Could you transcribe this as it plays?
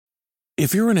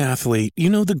If you're an athlete, you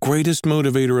know the greatest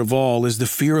motivator of all is the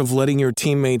fear of letting your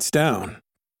teammates down.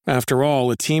 After all,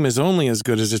 a team is only as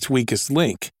good as its weakest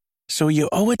link. So you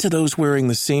owe it to those wearing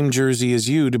the same jersey as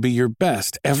you to be your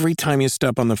best every time you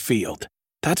step on the field.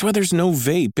 That's why there's no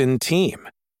vape in team.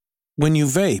 When you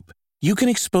vape, you can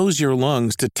expose your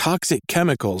lungs to toxic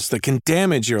chemicals that can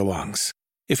damage your lungs.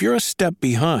 If you're a step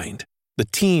behind, the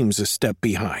team's a step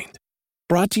behind.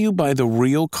 Brought to you by The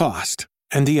Real Cost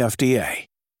and the FDA.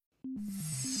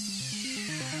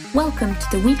 Welcome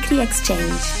to the Weekly Exchange.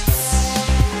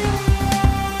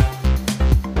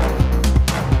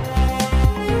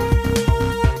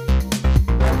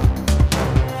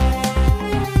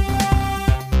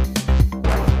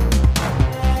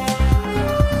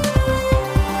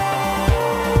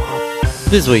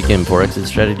 This week in Forex's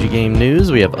strategy game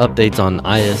news, we have updates on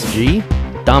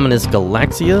ISG, Dominus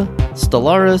Galaxia,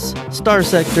 Stellaris, Star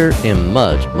Sector, and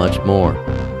much, much more.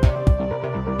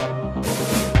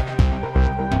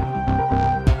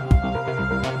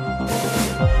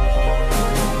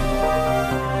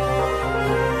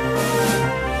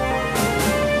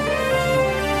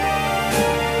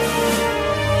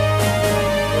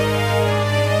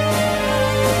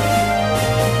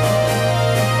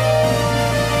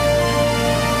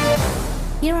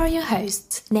 Here are your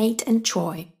hosts, Nate and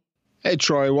Troy. Hey,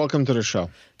 Troy, welcome to the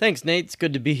show. Thanks, Nate. It's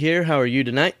good to be here. How are you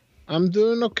tonight? I'm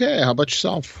doing okay. How about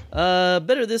yourself?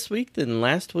 Better this week than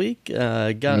last week.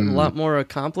 Got a lot more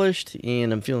accomplished,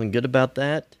 and I'm feeling good about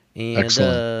that. And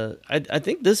Excellent. I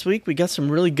think this week we got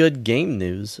some really good game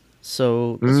news.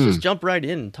 So let's just jump right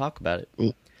in and talk about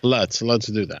it. Let's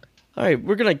do that. All right,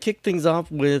 we're going to kick things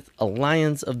off with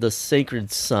Alliance of the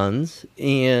Sacred Sons.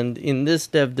 And in this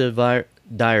dev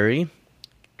diary,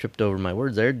 tripped over my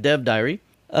words there, dev diary,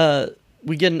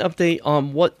 we get an update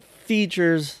on what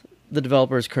features the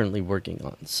developer is currently working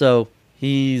on. So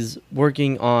he's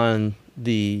working on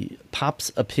the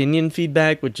Pop's opinion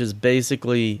feedback, which is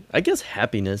basically, I guess,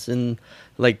 happiness and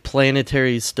like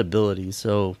planetary stability.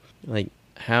 So like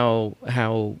how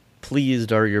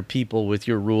pleased are your people with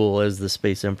your rule as the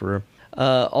Space Emperor?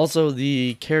 Also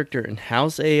the character and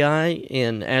house AI,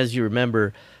 and as you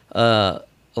remember,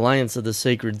 Alliance of the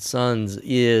Sacred Sons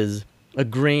is a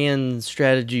grand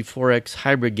strategy 4X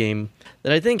hybrid game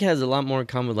that I think has a lot more in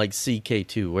common with like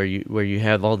CK2, where you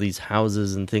have all these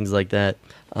houses and things like that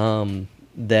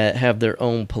that have their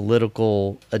own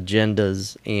political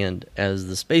agendas, and as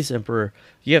the Space Emperor,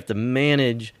 you have to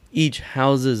manage each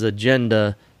house's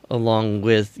agenda along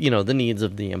with, you know, the needs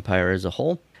of the Empire as a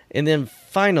whole. And then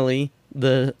finally,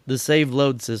 the save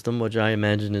load system, which I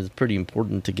imagine is pretty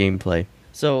important to gameplay.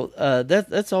 So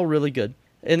that's all really good.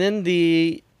 And then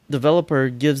the developer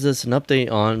gives us an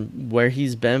update on where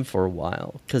he's been for a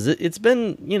while, because it's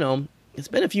been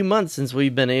a few months since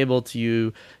we've been able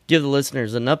to give the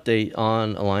listeners an update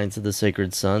on Alliance of the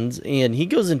Sacred Sons, and he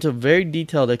goes into a very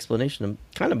detailed explanation of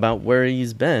kind of about where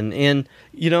he's been. And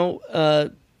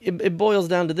it boils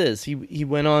down to this: he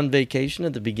went on vacation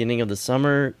at the beginning of the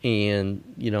summer, and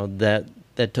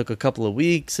that took a couple of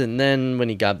weeks, and then when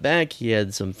he got back, he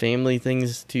had some family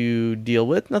things to deal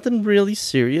with. Nothing really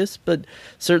serious, but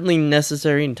certainly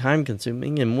necessary and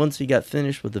time-consuming. And once he got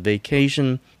finished with the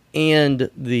vacation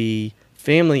and the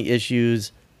family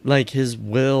issues, like his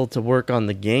will to work on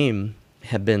the game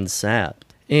had been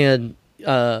sapped. And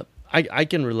I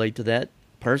can relate to that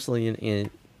personally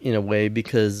in a way,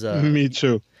 because Me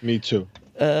too.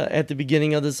 at the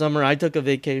beginning of the summer, I took a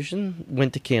vacation,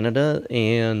 went to Canada,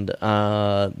 and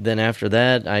then after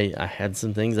that, I had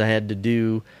some things I had to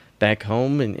do back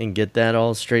home and get that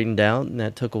all straightened out, and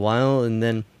that took a while. And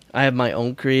then I have my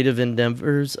own creative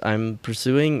endeavors I'm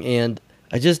pursuing, and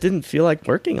I just didn't feel like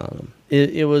working on them.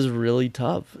 It was really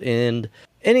tough. And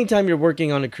anytime you're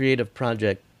working on a creative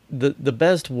project, the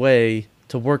best way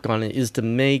to work on it is to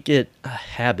make it a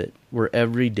habit where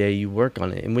every day you work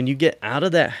on it. And when you get out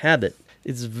of that habit,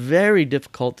 it's very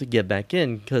difficult to get back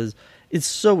in, because it's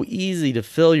so easy to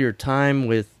fill your time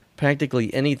with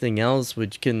practically anything else,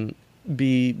 which can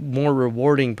be more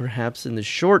rewarding perhaps in the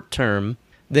short term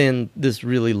than this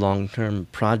really long-term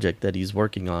project that he's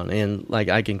working on. And like,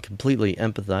 I can completely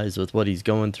empathize with what he's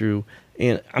going through,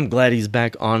 and I'm glad he's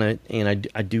back on it, and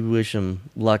I do wish him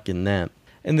luck in that.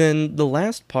 And then the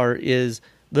last part is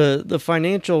the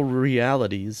financial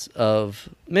realities of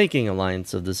making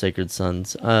Alliance of the Sacred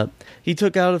Sons. He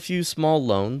took out a few small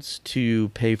loans to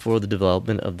pay for the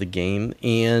development of the game,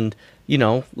 and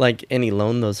like any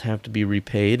loan, those have to be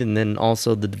repaid. And then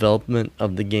also the development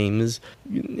of the game is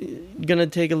gonna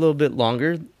take a little bit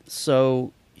longer,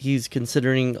 so he's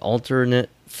considering alternate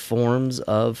forms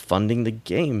of funding the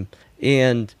game.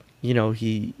 And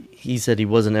he said he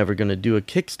wasn't ever going to do a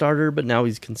Kickstarter, but now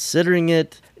he's considering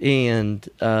it. And,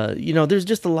 there's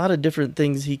just a lot of different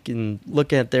things he can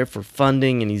look at there for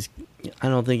funding. And I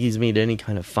don't think he's made any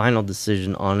kind of final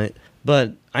decision on it.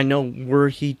 But I know were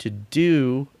he to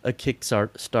do a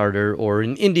Kickstarter or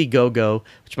an Indiegogo,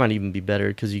 which might even be better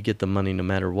because you get the money no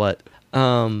matter what,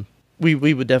 we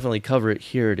would definitely cover it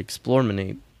here at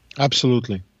Explorminate.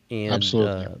 Absolutely. And,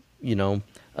 Absolutely.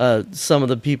 Some of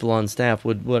the people on staff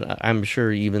would I'm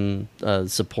sure even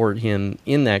support him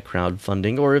in that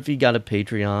crowdfunding, or if he got a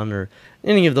Patreon or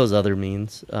any of those other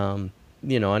means. I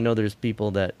know there's people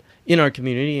that in our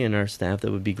community and our staff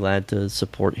that would be glad to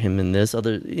support him in this,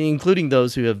 including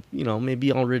those who have,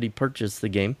 maybe already purchased the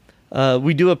game.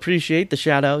 We do appreciate the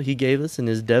shout out he gave us in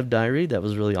his dev diary. That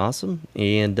was really awesome.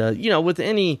 And, with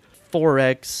any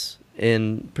 4X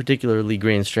and particularly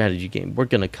grand strategy game, we're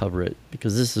going to cover it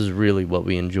because this is really what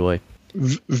we enjoy.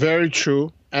 Very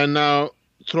true. And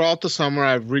throughout the summer,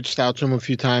 I've reached out to him a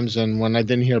few times. And when I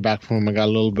didn't hear back from him, I got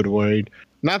a little bit worried.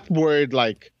 Not worried,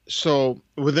 so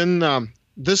within...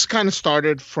 This kind of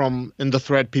started from in the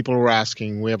thread people were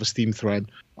asking. We have a Steam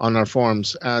thread on our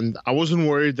forums, and I wasn't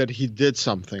worried that he did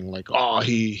something like,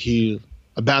 he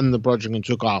abandoned the project and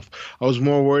took off. I was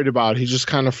more worried about he just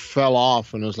kind of fell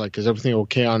off, and it was like, is everything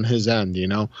okay on his end,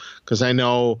 Because I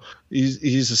know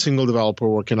he's a single developer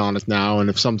working on it now, and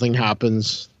if something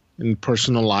happens in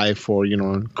personal life or,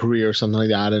 career or something like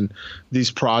that, and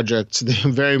these projects, they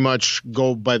very much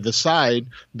go by the side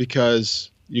because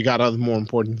you got other more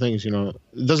important things,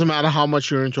 It doesn't matter how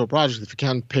much you're into a project. If you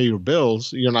can't pay your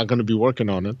bills, you're not going to be working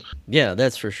on it. Yeah,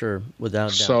 that's for sure,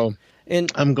 without doubt. So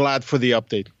and I'm glad for the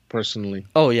update, personally.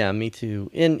 Oh, yeah, me too.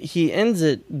 And he ends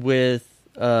it with,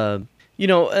 a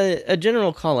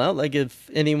general call out. Like if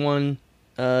anyone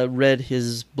read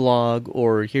his blog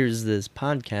or hears this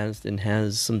podcast and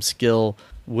has some skill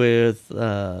with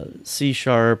C#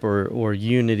 or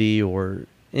Unity or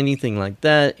anything like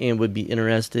that and would be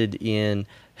interested in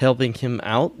helping him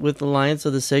out with Alliance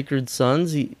of the Sacred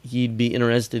Sons, he'd be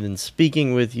interested in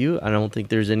speaking with you. I don't think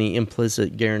there's any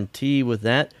implicit guarantee with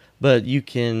that, but you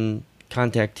can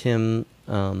contact him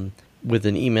with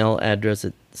an email address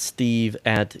at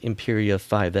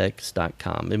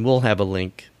steve@imperia5x.com, and we'll have a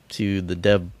link to the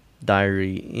dev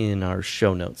diary in our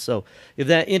show notes. So if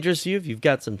that interests you, if you've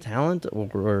got some talent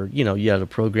or you have to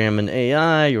program an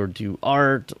AI or do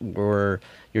art or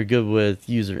you're good with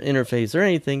user interface or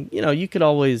anything, you could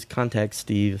always contact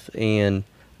Steve and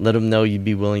let him know you'd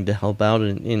be willing to help out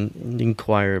and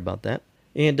inquire about that.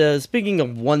 And speaking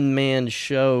of one-man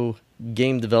show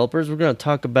game developers, we're going to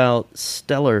talk about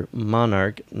Stellar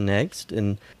Monarch next.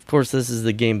 And of course, this is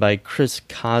the game by Chris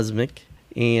Cosmic.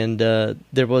 And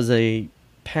there was a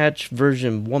patch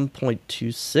version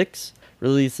 1.26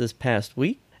 released this past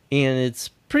week, and it's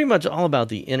pretty much all about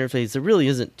the interface. There really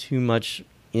isn't too much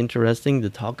interesting to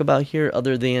talk about here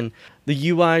other than the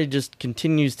UI just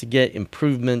continues to get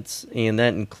improvements, and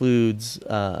that includes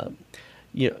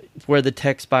where the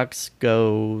text box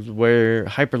goes, where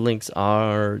hyperlinks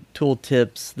are,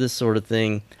 tooltips, this sort of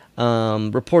thing.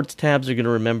 Reports tabs are going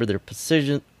to remember their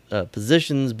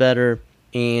positions better,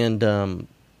 and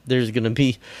there's going to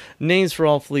be names for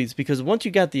all fleets, because once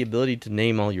you got the ability to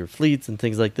name all your fleets and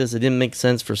things like this, it didn't make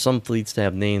sense for some fleets to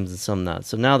have names and some not.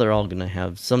 So now they're all going to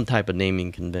have some type of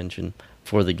naming convention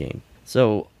for the game.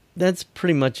 So that's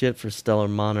pretty much it for Stellar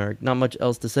Monarch. Not much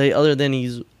else to say other than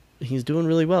he's doing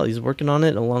really well. He's working on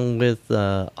it along with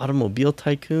Automobile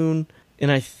Tycoon,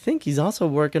 and I think he's also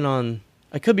working on...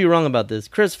 I could be wrong about this.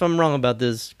 Chris, if I'm wrong about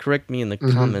this, correct me in the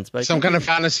comments. But some kind of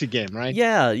fantasy game, right?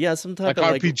 Yeah, some type of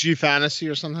RPG fantasy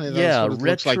or something like that. Yeah, That's what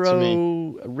it looks like to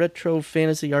me. retro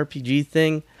fantasy RPG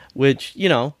thing, which, he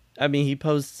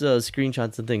posts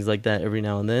screenshots and things like that every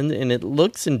now and then, and it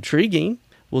looks intriguing.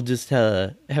 We'll just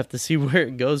have to see where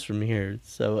it goes from here.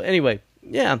 So anyway,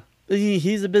 yeah,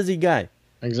 he's a busy guy.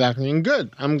 Exactly, and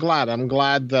good. I'm glad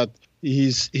that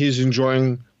he's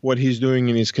enjoying what he's doing,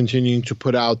 and he's continuing to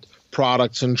put out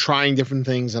products and trying different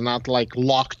things and not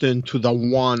locked into the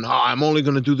one, I'm only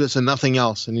going to do this and nothing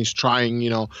else. And he's trying,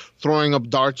 throwing up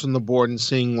darts on the board and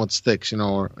seeing what sticks,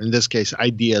 or in this case,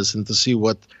 ideas, and to see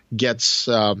what gets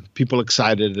people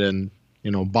excited and,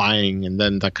 buying. And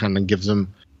then that kind of gives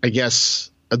them, I guess,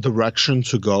 a direction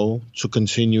to go to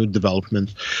continue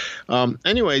development.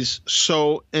 Anyways,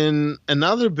 so in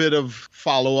another bit of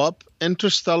follow-up,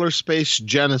 Interstellar Space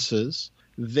Genesis,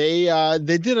 they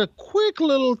did a quick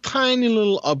tiny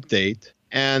little update,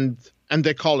 and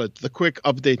they call it the quick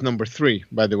update number 3,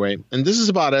 by the way. And this is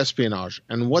about espionage.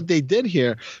 And what they did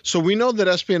here, so we know that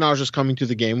espionage is coming to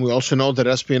the game. We also know that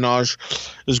espionage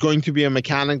is going to be a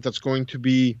mechanic that's going to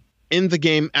be in the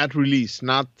game at release,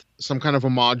 not some kind of a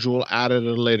module added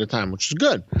at a later time, which is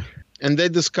good. And they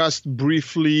discussed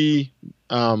briefly,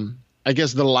 I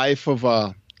guess, the life of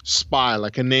a spy,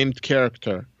 like a named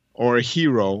character or a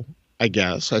hero, I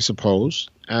suppose.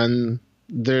 And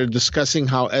they're discussing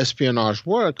how espionage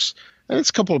works. And it's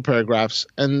a couple of paragraphs.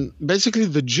 And basically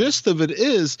the gist of it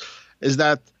is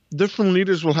that different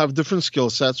leaders will have different skill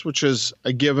sets, which is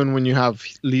a given when you have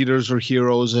leaders or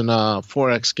heroes in a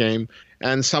 4X game.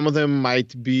 And some of them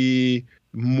might be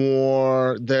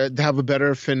they have a better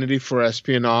affinity for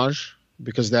espionage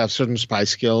because they have certain spy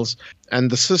skills. And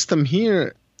the system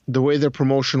here, the way their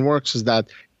promotion works is that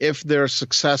if they're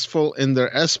successful in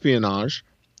their espionage,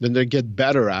 then they get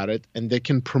better at it and they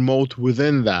can promote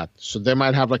within that. So they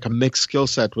might have like a mixed skill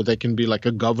set where they can be like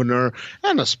a governor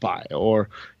and a spy, or,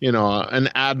 an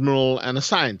admiral and a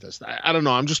scientist. I don't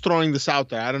know. I'm just throwing this out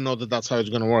there. I don't know that that's how it's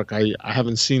going to work. I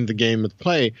haven't seen the game at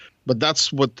play, but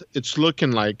that's what it's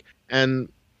looking like. And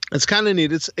it's kind of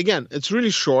neat. It's really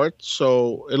short,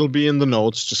 so it'll be in the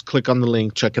notes. Just click on the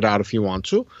link, check it out if you want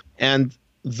to. And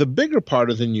the bigger part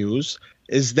of the news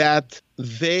is that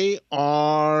they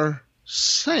are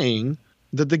saying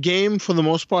that the game, for the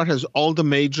most part, has all the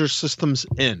major systems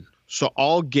in. So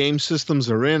all game systems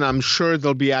are in. I'm sure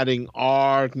they'll be adding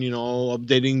art,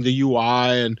 updating the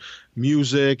UI and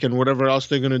music and whatever else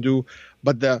they're going to do.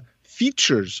 But the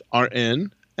features are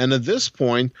in. And at this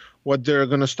point, what they're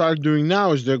going to start doing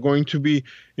now is they're going to be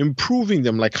improving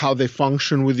them, like how they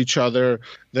function with each other.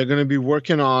 They're going to be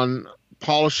working on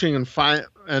polishing and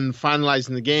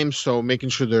finalizing the game, so making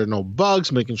sure there are no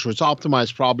bugs, making sure it's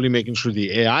optimized, probably making sure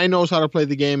the AI knows how to play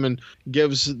the game and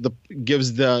gives the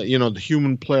the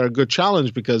human player a good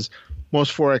challenge, because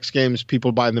most 4X games,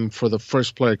 people buy them for the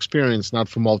first player experience, not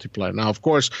for multiplayer. Now, of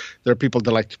course, there are people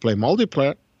that like to play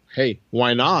multiplayer. Hey,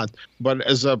 why not? But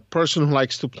as a person who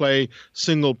likes to play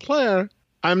single player,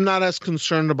 I'm not as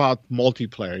concerned about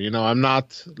multiplayer. I'm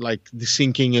not like the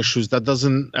syncing issues. That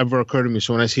doesn't ever occur to me.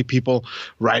 So when I see people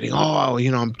writing,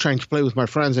 I'm trying to play with my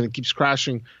friends and it keeps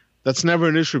crashing, that's never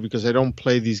an issue because I don't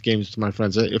play these games with my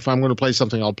friends. If I'm going to play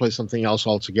something, I'll play something else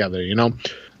altogether,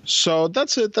 So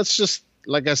that's it. That's just,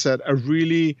 like I said, a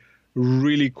really,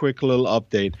 really quick little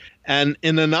update. And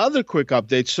in another quick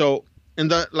update, so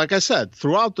like I said,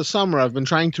 throughout the summer, I've been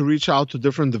trying to reach out to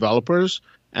different developers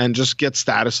and just get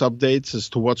status updates as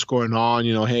to what's going on.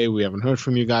 Hey, we haven't heard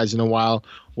from you guys in a while.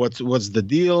 What's the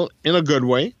deal? In a good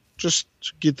way, just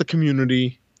to get the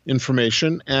community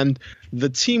information. And the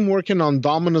team working on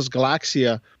Dominus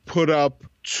Galaxia put up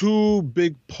 2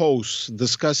 big posts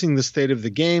discussing the state of the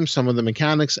game, some of the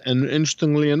mechanics, and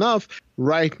interestingly enough,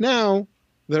 right now,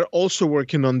 they're also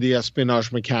working on the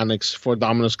espionage mechanics for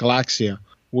Dominus Galaxia,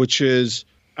 which is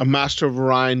a Master of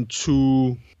Orion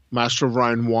 2, Master of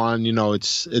Orion 1.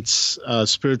 It's a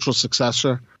spiritual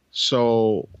successor.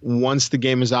 So once the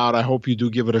game is out, I hope you do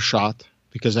give it a shot,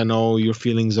 because I know your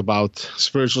feelings about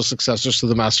spiritual successors to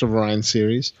the Master of Orion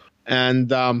series.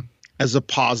 And as a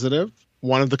positive,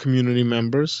 one of the community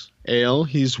members, Ale,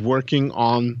 he's working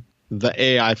on the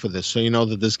AI for this. So you know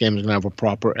that this game is going to have a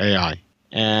proper AI.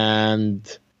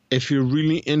 And if you're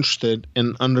really interested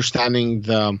in understanding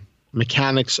the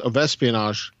mechanics of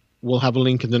espionage, we'll have a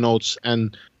link in the notes.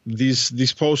 And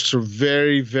these posts are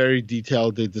very, very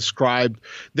detailed. They describe,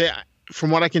 from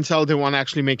what I can tell, they want to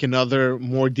actually make another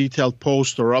more detailed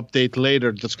post or update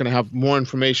later that's going to have more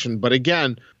information. But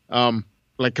again,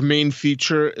 like a main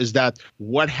feature is that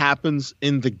what happens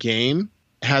in the game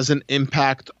has an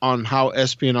impact on how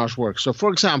espionage works. So,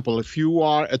 for example, if you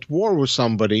are at war with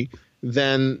somebody,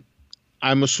 then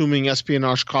I'm assuming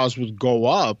espionage costs would go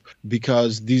up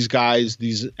because these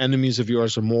enemies of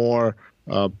yours are more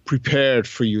prepared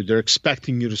for you. They're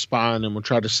expecting you to spy on them or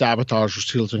try to sabotage or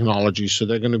steal technology, so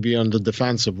they're going to be on the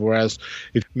defensive, whereas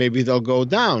if maybe they'll go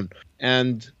down.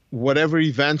 And whatever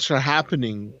events are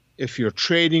happening, if you're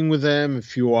trading with them,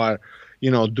 if you are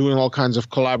doing all kinds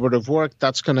of collaborative work,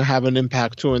 that's going to have an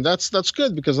impact too. And that's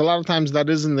good, because a lot of times that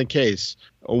isn't the case.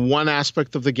 One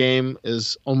aspect of the game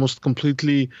is almost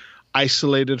completely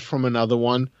isolated from another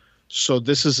one. So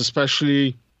this is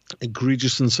especially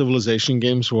egregious in civilization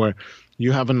games where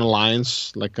you have an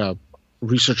alliance, like a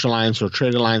research alliance or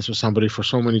trade alliance with somebody for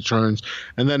so many turns,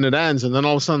 and then it ends, and then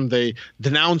all of a sudden they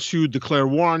denounce you, declare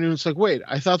war on you. It's like, wait,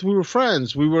 I thought we were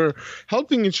friends. We were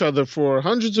helping each other for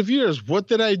hundreds of years. What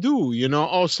did I do?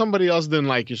 Oh, somebody else didn't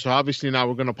like you, so obviously now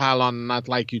we're going to pile on and not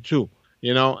like you too.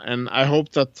 And I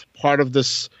hope that part of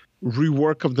this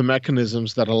rework of the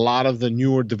mechanisms that a lot of the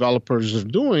newer developers are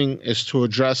doing is to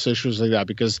address issues like that,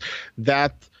 because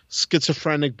that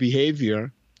schizophrenic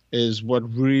behavior is what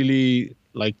really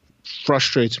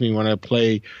frustrates me when I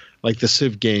play like the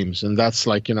Civ games. And that's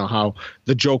like, how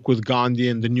the joke with Gandhi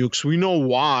and the nukes, we know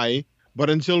why, but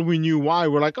until we knew why,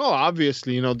 we're like, oh,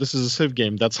 obviously, this is a Civ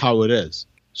game. That's how it is.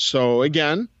 So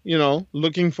again,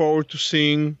 looking forward to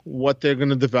seeing what they're going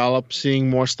to develop, seeing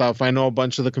more stuff. I know a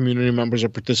bunch of the community members are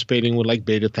participating with like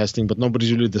beta testing, but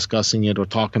nobody's really discussing it or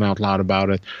talking out loud about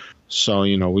it. So,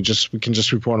 we can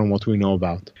just report on what we know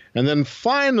about. And then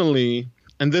finally,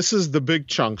 and this is the big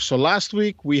chunk. So last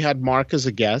week we had Mark as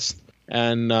a guest,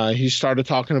 and he started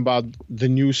talking about the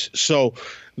news. So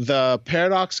the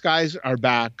Paradox guys are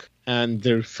back, and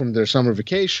they're from their summer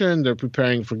vacation. They're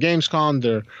preparing for Gamescom.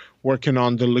 They're working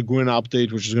on the Laguna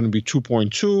update, which is going to be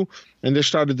 2.2. And they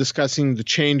started discussing the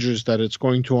changes that it's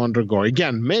going to undergo.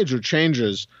 Again, major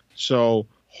changes. So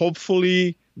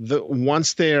hopefully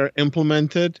once they're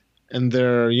implemented and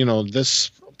they're,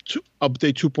 this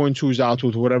update 2.2 is out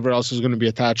with whatever else is going to be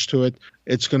attached to it,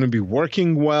 it's going to be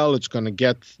working well. It's going to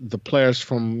get the players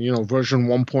from, version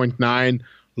 1.9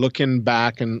 looking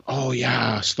back and, oh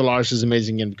yeah, Stellaris is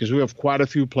amazing again, because we have quite a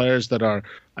few players that are,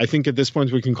 I think at this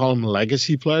point we can call them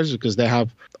legacy players, because they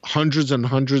have hundreds and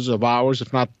hundreds of hours,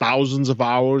 if not thousands of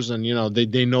hours, and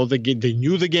they know the game, they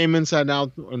knew the game inside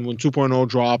out. And when 2.0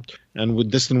 dropped and with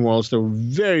Distant Worlds, they were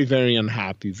very, very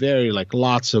unhappy, very like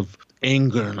lots of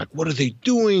anger, like what are they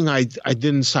doing? I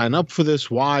didn't sign up for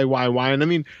this. Why? And I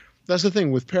mean, that's the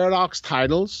thing with Paradox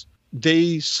titles.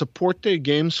 They support their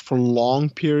games for long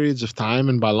periods of time.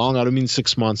 And by long, I don't mean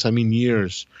 6 months. I mean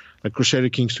years. Like Crusader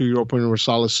Kings 2, Europa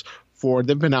Universalis 4,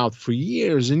 they've been out for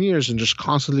years and years and just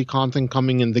constantly content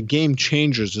coming in. The game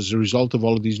changes as a result of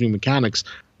all of these new mechanics.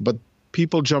 But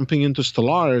people jumping into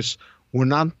Stellaris were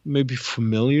not maybe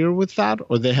familiar with that,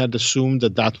 or they had assumed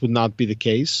that that would not be the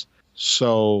case.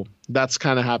 So that's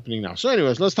kind of happening now. So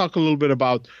anyways, let's talk a little bit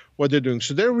about what they're doing.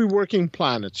 So they're reworking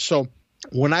planets. So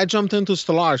when I jumped into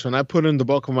Stellaris, when I put in the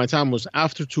bulk of my time, was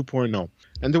after 2.0.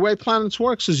 And the way planets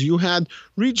works is you had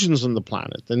regions on the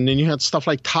planet, and then you had stuff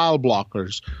like tile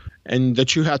blockers, and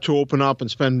that you had to open up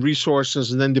and spend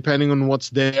resources. And then depending on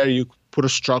what's there, you put a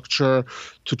structure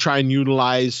to try and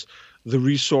utilize the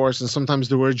resource. And sometimes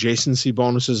there were adjacency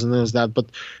bonuses and there's that. But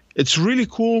it's really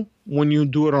cool when you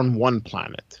do it on one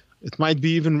planet. It might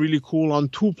be even really cool on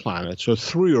 2 planets or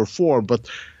 3 or 4. But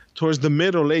towards the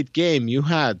mid or late game, you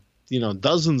had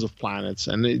dozens of planets,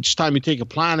 and each time you take a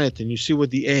planet and you see what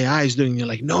the AI is doing, you're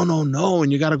like, no,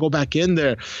 and you got to go back in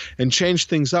there and change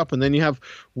things up. And then you have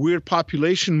weird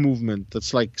population movement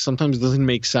that's like sometimes doesn't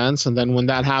make sense. And then when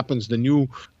that happens, the new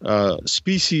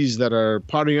species that are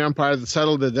part of your empire that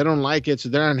settled it, they don't like it, so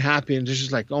they're unhappy, and it's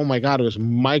just like, oh my god, it was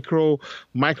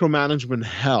micromanagement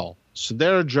hell. So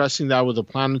they're addressing that with a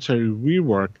planetary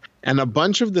rework, and a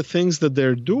bunch of the things that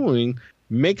they're doing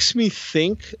makes me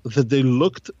think that they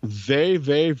looked very,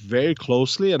 very, very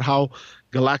closely at how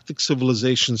Galactic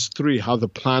Civilizations 3, how the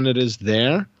planet is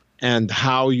there, and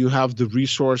how you have the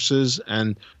resources,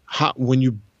 and how when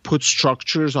you put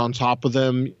structures on top of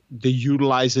them, they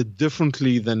utilize it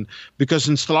differently than, because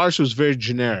in Stellaris it was very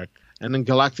generic. And in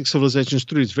Galactic Civilizations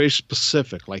 3, it's very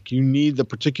specific. Like, you need the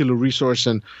particular resource,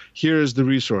 and here's the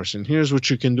resource, and here's what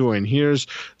you can do, and here's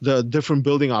the different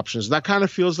building options. That kind of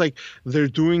feels like they're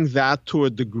doing that to a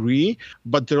degree,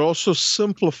 but they're also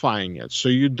simplifying it. So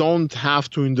you don't have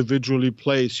to individually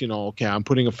place, okay, I'm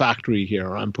putting a factory here,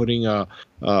 or I'm putting a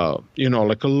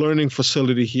like a learning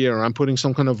facility here, or I'm putting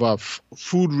some kind of a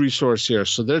food resource here.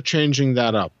 So they're changing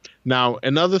that up. Now,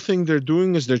 another thing they're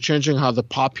doing is they're changing how the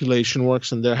population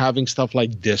works, and they're having stuff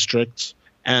like districts.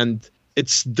 And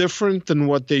it's different than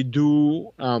what they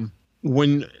do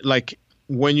when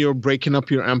you're breaking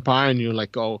up your empire and you're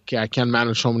like, oh, okay, I can't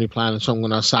manage so many planets, so I'm going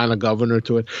to assign a governor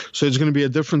to it. So it's going to be a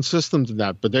different system to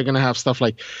that. But they're going to have stuff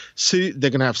like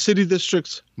they're going to have city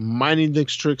districts, mining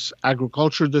districts,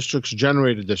 agriculture districts,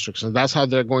 generated districts. And that's how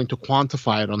they're going to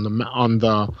quantify it on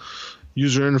the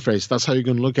user interface. That's how you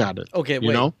can look at it. Okay,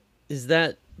 wait. Is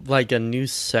that like a new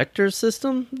sector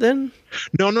system then?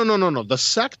 No. The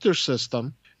sector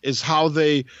system is how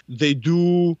they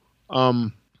do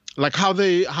like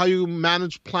how you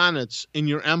manage planets in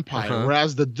your empire,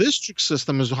 whereas the district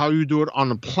system is how you do it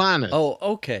on a planet. Oh,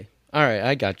 okay. All right,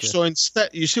 I got you. So instead,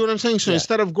 you see what I'm saying? So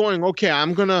instead of going, okay,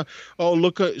 I'm gonna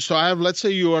so I have, let's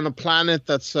say you're on a planet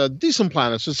that's a decent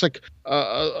planet, so it's like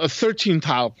a 13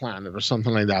 tile planet or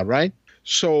something like that, right?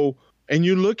 So, and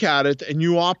you look at it and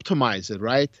you optimize it,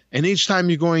 right? And each time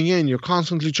you're going in, you're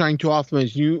constantly trying to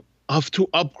optimize. You have to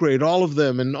upgrade all of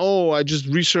them. And I just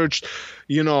researched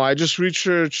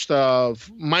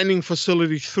mining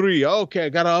facility 3. Okay, I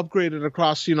got to upgrade it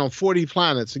across, 40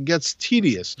 planets. It gets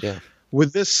tedious. Yeah.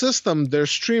 with this system, they're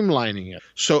streamlining it.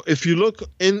 So if you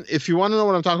want to know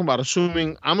what I'm talking about,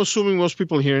 I'm assuming most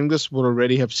people hearing this would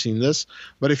already have seen this,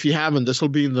 but if you haven't, this will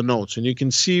be in the notes and you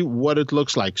can see what it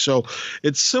looks like. So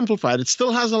it's simplified. It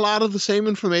still has a lot of the same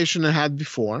information it had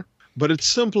before, but it's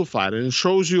simplified and it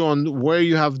shows you on where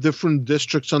you have different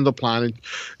districts on the planet.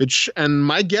 And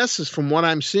my guess is, from what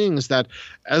I'm seeing, is that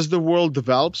as the world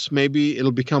develops, maybe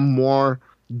it'll become more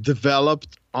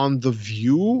developed on the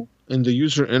view in the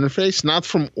user interface, not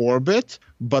from orbit,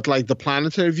 but like the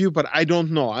planetary view. But I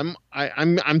don't know.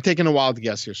 I'm taking a wild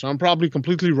guess here, so I'm probably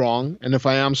completely wrong. And if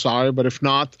I am, sorry. But if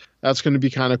not, that's going to be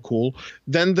kind of cool.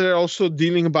 Then they're also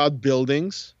dealing about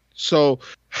buildings. So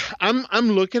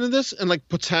I'm looking at this and like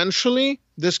potentially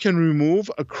this can remove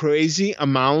a crazy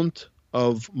amount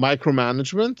of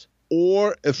micromanagement,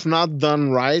 or if not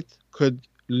done right, could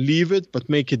leave it but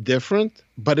make it different.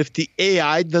 But if the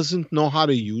AI doesn't know how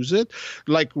to use it,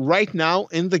 like right now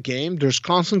in the game, there's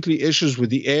constantly issues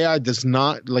with the AI does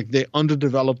not, like, they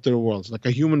underdevelop their worlds. Like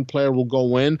a human player will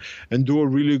go in and do a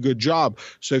really good job.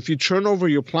 So if you turn over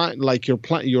your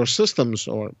your systems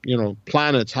or,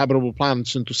 planets, habitable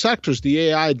planets into sectors, the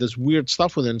AI does weird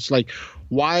stuff with it. It's like,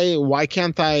 why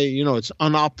can't I, it's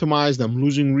unoptimized, I'm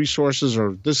losing resources,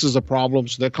 or this is a problem.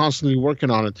 So they're constantly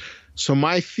working on it. So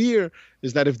my fear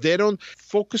is that if they don't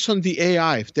focus on the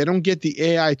AI, if they don't get the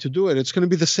AI to do it, it's going to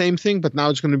be the same thing, but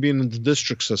now it's going to be in the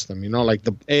district system. Like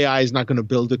the AI is not going to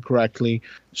build it correctly.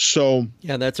 So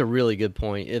yeah, that's a really good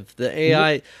point. If the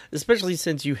AI, especially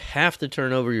since you have to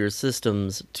turn over your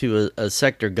systems to a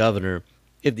sector governor,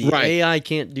 if the AI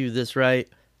can't do this right,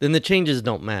 then the changes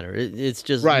don't matter. It's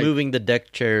just moving the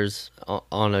deck chairs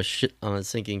on a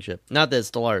sinking ship. Not that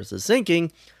Stellaris is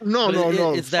sinking. No.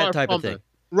 It's that type of thing.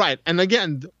 Right. And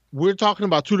again, we're talking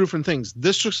about two different things.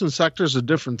 Districts and sectors are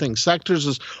different things. Sectors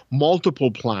is multiple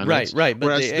planets. Right. But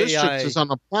whereas the districts AI is on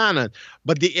a planet.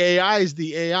 But the AI is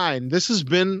the AI. And this has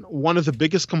been one of the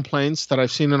biggest complaints that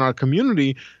I've seen in our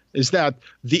community, is that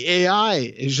the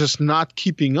AI is just not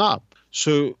keeping up.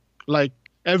 So like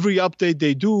every update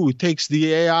they do, it takes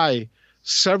the AI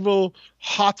several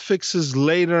hot fixes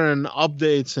later and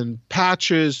updates and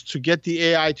patches to get the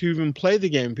AI to even play the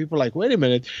game. People are like, wait a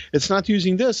minute, it's not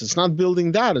using this, it's not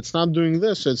building that, it's not doing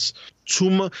this. It's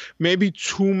maybe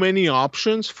too many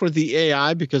options for the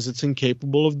AI because it's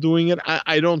incapable of doing it.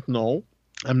 I don't know.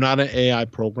 I'm not an AI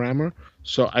programmer,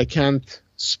 so I can't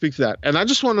speak to that. And I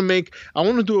just want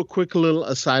to do a quick little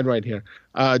aside right here.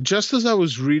 Just as I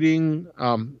was reading,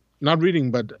 not reading,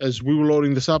 but as we were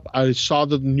loading this up, I saw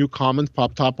the new comment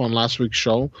popped up on last week's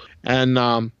show,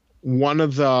 and one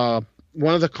of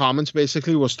the comments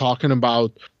basically was talking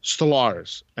about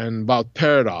Stellaris and about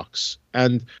Paradox.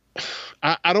 And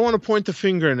I don't want to point the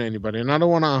finger at anybody, and I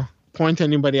don't want to point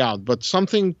anybody out, but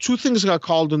two things got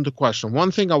called into question.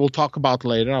 One thing I will talk about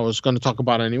later, I was going to talk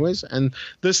about anyways, and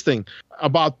this thing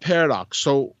about Paradox.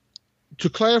 So to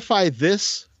clarify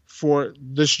this for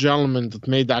this gentleman that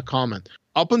made that comment,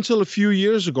 up until a few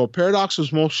years ago, Paradox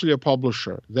was mostly a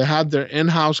publisher. They had their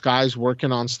in-house guys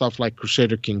working on stuff like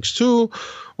Crusader Kings 2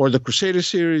 or the Crusader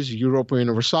series, Europa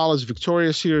Universalis,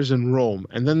 Victoria series, and Rome.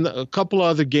 And then a couple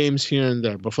other games here and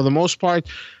there. But for the most part,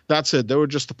 that's it. They were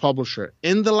just a publisher.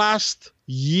 In the last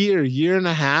year and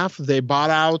a half, they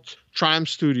bought out Triumph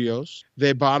Studios.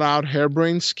 They bought out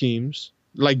Harebrained Schemes.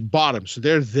 Like bottom. So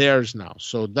they're theirs now.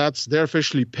 So they're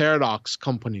officially Paradox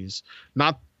companies,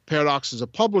 not Paradox is a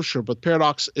publisher, but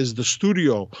Paradox is the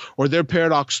studio, or they're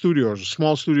Paradox Studios,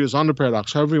 small studios under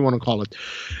Paradox, however you want to call it.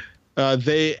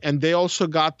 They also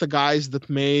got the guys that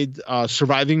made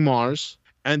Surviving Mars,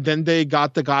 and then they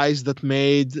got the guys that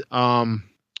made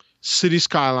City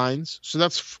Skylines. So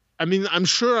I'm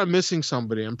sure I'm missing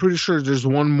somebody. I'm pretty sure there's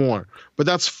one more, but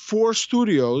that's 4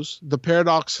 studios the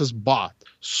Paradox has bought.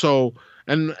 So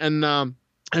and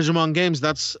Hegemon Games,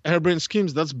 that's Harebrained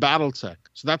Schemes, that's BattleTech.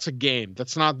 So that's a game.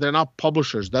 They're not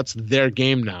publishers. That's their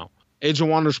game now. Age of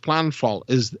Wonders Planetfall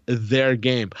is their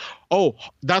game. Oh,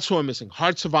 that's what I'm missing.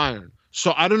 Hearts of Iron.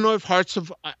 So I don't know if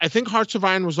I think Hearts of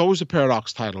Iron was always a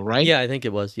Paradox title, right? Yeah, I think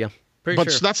it was. Yeah. Pretty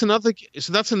sure. So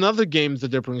that's another game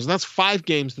that they're bringing. So that's 5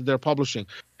 games that they're publishing.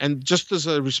 And just as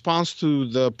a response to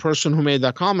the person who made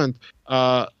that comment,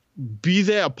 be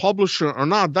they a publisher or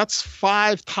not, that's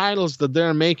 5 titles that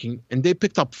they're making, and they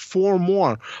picked up 4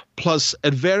 more. Plus,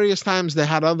 at various times they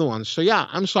had other ones. So yeah,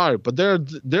 I'm sorry, but they're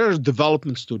a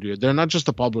development studio. They're not just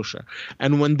a publisher.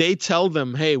 And when they tell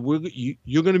them, "Hey,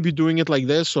 you're going to be doing it like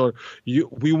this," or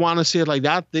we want to see it like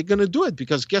that, they're going to do it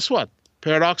because guess what?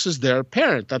 Paradox is their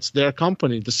parent. That's their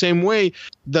company. The same way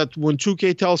that when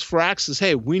 2K tells Firaxis,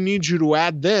 hey, we need you to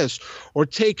add this, or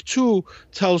Take-Two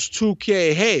tells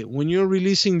 2K, hey, when you're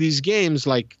releasing these games,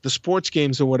 like the sports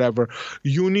games or whatever,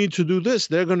 you need to do this.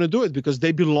 They're going to do it because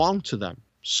they belong to them.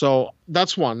 So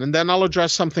that's one. And then I'll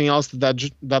address something else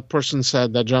that person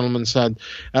said, that gentleman said,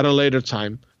 at a later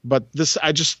time. But this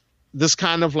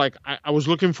kind of like, I was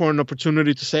looking for an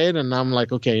opportunity to say it, and I'm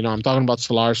like, okay, I'm talking about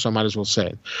Stellaris, so I might as well say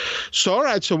it. So, all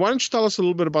right, so why don't you tell us a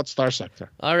little bit about Star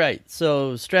Sector? All right,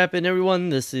 so strap in, everyone.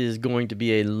 This is going to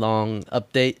be a long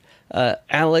update.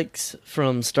 Alex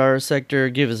from Star Sector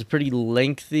gave us a pretty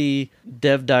lengthy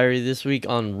dev diary this week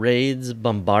on raids,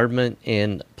 bombardment,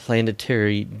 and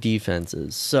planetary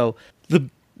defenses. So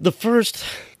the first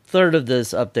third of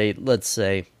this update, let's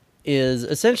say, is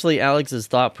essentially Alex's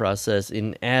thought process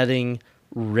in adding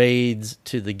raids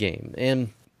to the game.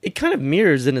 And it kind of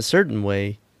mirrors, in a certain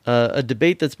way, a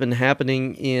debate that's been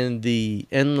happening in the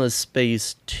Endless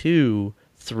Space 2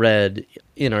 thread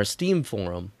in our Steam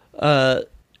forum.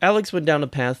 Alex went down a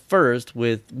path first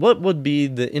with what would be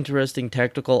the interesting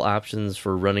tactical options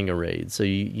for running a raid. So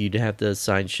you'd have to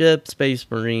assign ships, Space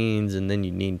Marines, and then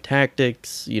you need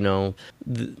tactics, in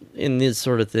this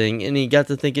sort of thing. And he got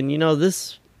to thinking,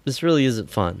 this really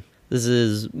isn't fun. This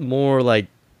is more like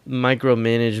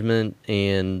micromanagement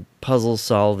and puzzle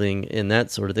solving and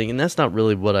that sort of thing, and that's not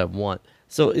really what I want.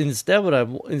 So instead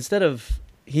of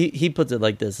he puts it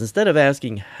like this: instead of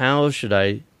asking how should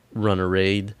I run a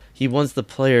raid, he wants the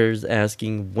players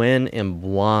asking when and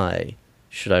why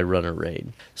should I run a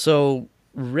raid. So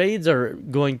raids are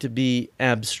going to be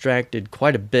abstracted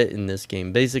quite a bit in this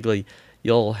game. Basically,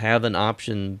 you'll have an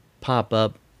option pop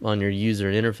up on your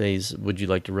user interface, would you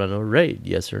like to run a raid?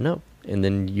 Yes or no. And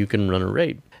then you can run a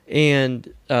raid.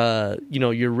 And,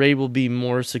 your raid will be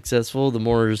more successful the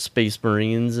more Space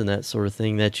Marines and that sort of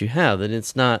thing that you have. And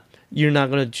you're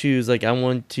not going to choose, like, I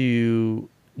want to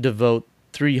devote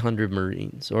 300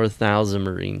 Marines or 1,000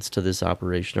 Marines to this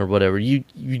operation or whatever. You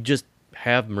just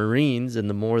have Marines, and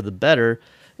the more the better.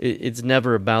 It's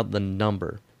never about the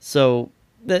number. So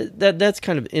that's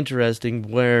kind of interesting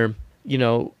where,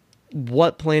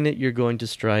 what planet you're going to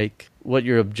strike, what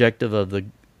your objective of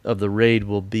the raid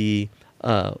will be,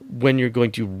 when you're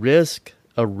going to risk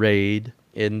a raid,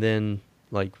 and then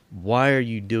like why are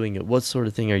you doing it? What sort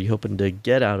of thing are you hoping to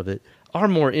get out of it? Are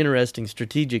more interesting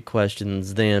strategic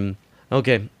questions than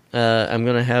okay. I'm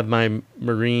going to have my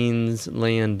Marines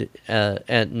land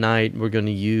at night. We're going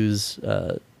to use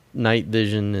night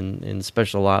vision and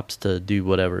special ops to do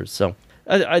whatever. So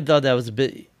I thought that was a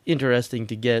bit interesting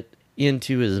to get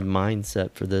into his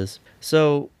mindset for this.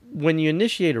 So when you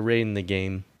initiate a raid in the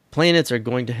game, planets are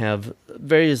going to have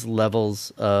various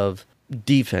levels of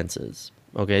defenses.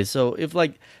 Okay, so if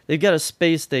like they've got a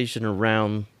space station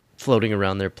floating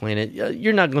around their planet,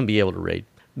 you're not going to be able to raid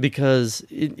because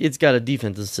it's got a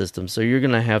defensive system. So you're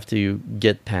going to have to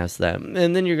get past that,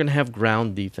 and then you're going to have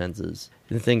ground defenses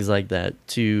and things like that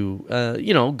to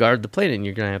guard the planet, and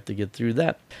you're going to have to get through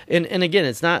that. And again,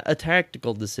 it's not a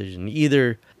tactical decision.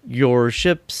 Either your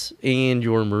ships and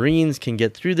your Marines can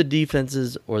get through the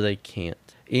defenses or they can't.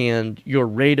 And your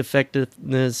raid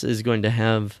effectiveness is going to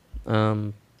have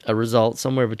a result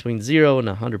somewhere between 0 and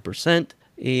 100%.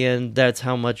 And that's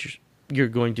how much you're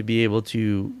going to be able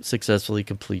to successfully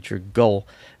complete your goal.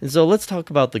 And so let's talk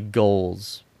about the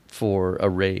goals for a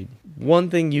raid.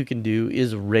 One thing you can do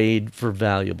is raid for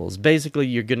valuables. Basically,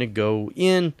 you're going to go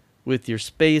in with your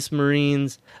Space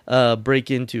Marines, break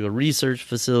into a research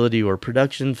facility or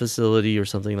production facility or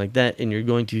something like that, and you're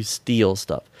going to steal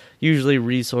stuff. Usually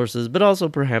resources, but also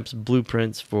perhaps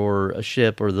blueprints for a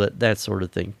ship or that sort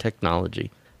of thing,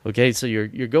 technology. Okay, so you're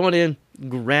going in,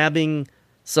 grabbing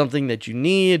something that you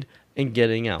need, and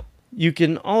getting out. You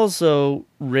can also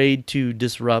raid to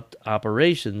disrupt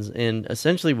operations, and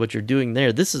essentially what you're doing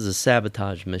there, this is a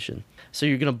sabotage mission. So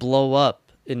you're going to blow up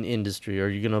an industry, or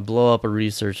you're going to blow up a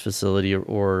research facility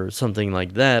or something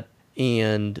like that,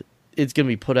 and it's going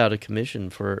to be put out of commission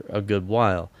for a good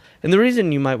while. And the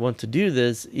reason you might want to do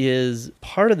this is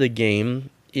part of the game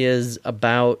is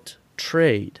about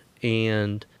trade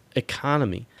and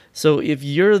economy. So if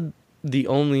you're the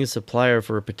only supplier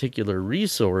for a particular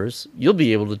resource, you'll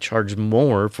be able to charge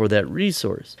more for that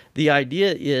resource. The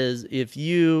idea is if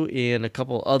you and a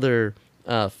couple other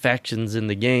factions in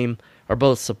the game are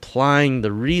both supplying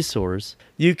the resource,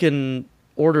 you can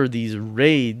order these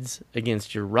raids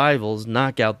against your rivals,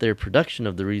 knock out their production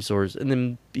of the resource, and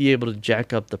then be able to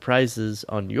jack up the prices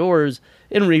on yours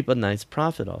and reap a nice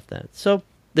profit off that. So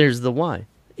there's the why.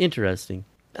 Interesting.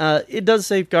 It does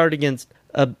safeguard against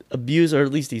abuse, or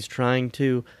at least he's trying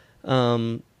to,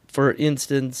 For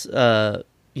instance, the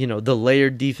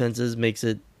layered defenses makes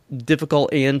it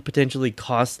difficult and potentially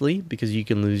costly because you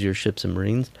can lose your ships and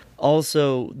marines.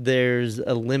 Also, there's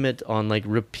a limit on like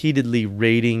repeatedly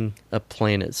raiding a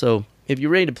planet. So if you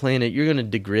raid a planet, you're going to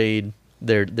degrade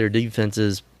their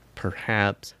defenses,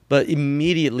 perhaps. But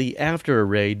immediately after a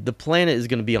raid, the planet is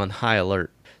going to be on high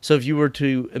alert. So if you were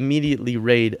to immediately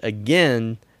raid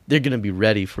again, they're going to be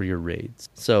ready for your raids.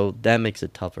 So that makes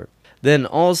it tougher. Then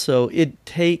also, it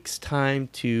takes time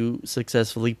to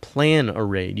successfully plan a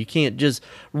raid. You can't just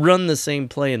run the same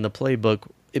play in the playbook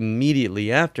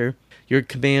immediately after. Your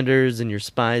commanders and your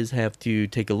spies have to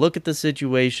take a look at the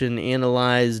situation,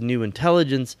 analyze new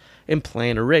intelligence, and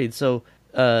plan a raid. So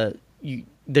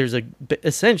there's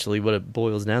essentially what it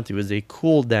boils down to is a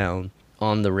cooldown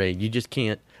on the raid. You just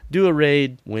can't do a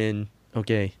raid when,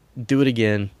 okay, do it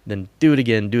again, then do it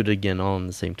again, all in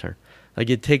the same turn. Like,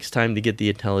 it takes time to get the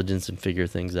intelligence and figure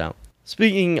things out.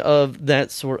 Speaking of that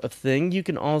sort of thing, you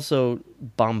can also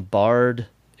bombard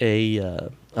a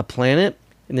planet,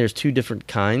 and there's two different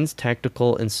kinds,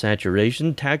 tactical and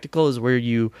saturation. Tactical is where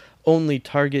you only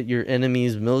target your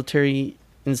enemy's military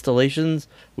installations,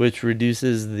 which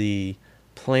reduces the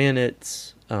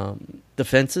planet's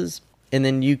defenses. And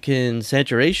then you can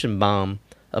saturation bomb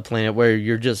a planet where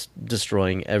you're just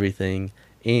destroying everything,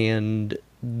 and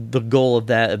the goal of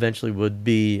that eventually would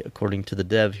be, according to the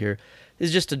dev here,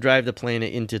 is just to drive the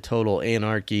planet into total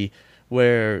anarchy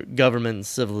where government and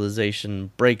civilization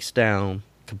breaks down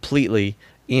completely,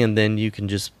 and then you can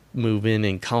just move in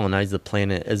and colonize the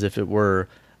planet as if it were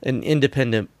an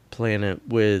independent planet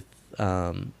with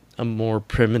a more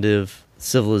primitive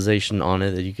civilization on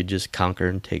it that you could just conquer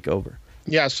and take over.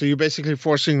 Yeah, so you're basically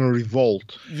forcing a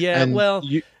revolt. Yeah, and well,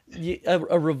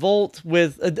 a revolt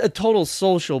with a total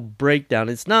social breakdown.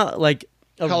 It's not like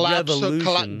a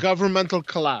revolution. Governmental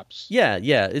collapse. Yeah.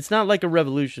 It's not like a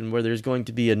revolution where there's going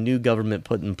to be a new government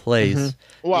put in place.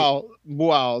 Mm-hmm.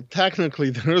 Well,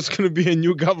 technically there's going to be a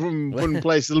new government put in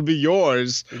place. It'll be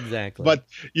yours. Exactly. But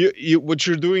you what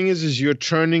you're doing is you're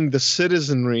turning the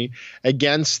citizenry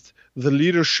against the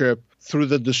leadership through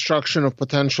the destruction of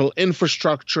potential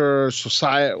infrastructure,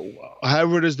 society,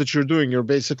 however it is that you're doing. You're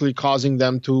basically causing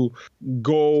them to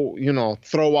go,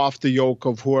 throw off the yoke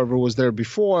of whoever was there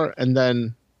before, and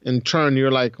then in turn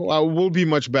you're like, well, we'll be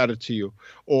much better to you.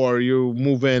 Or you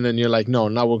move in and you're like, no,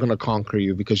 now we're going to conquer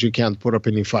you because you can't put up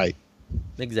any fight.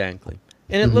 Exactly.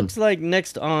 And it looks like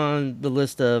next on the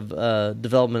list of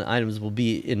development items will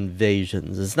be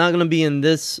invasions. It's not going to be in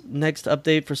this next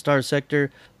update for Star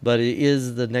Sector, but it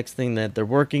is the next thing that they're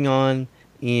working on.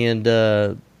 And,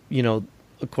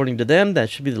 according to them, that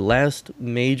should be the last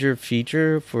major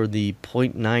feature for the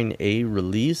 0.9a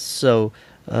release. So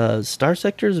Star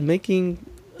Sector is making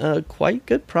quite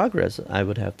good progress, I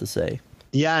would have to say.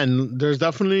 Yeah, and there's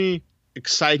definitely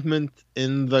excitement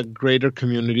in the greater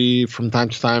community. From time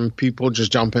to time, people just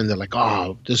jump in. They're like,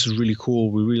 oh, this is really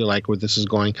cool. We really like where this is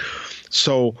going.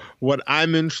 So what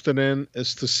I'm interested in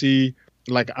is to see,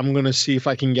 I'm going to see if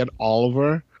I can get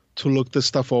Oliver to look this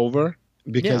stuff over,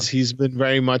 because he's been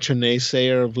very much a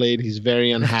naysayer of late. He's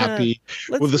very unhappy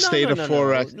with the state of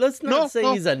Forex. Let's not say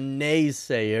he's a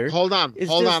naysayer. Hold on.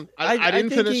 I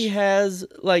didn't think he has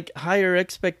higher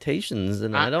expectations,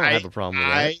 and I don't have a problem with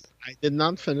that. I did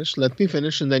not finish. Let me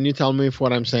finish, and then you tell me if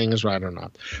what I'm saying is right or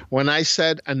not. When I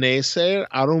said a naysayer,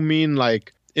 I don't mean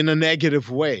in a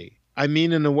negative way. I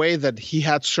mean in a way that he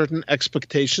had certain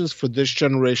expectations for this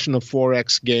generation of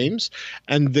 4X games,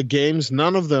 and the games,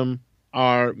 none of them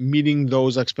are meeting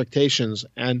those expectations.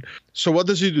 And so what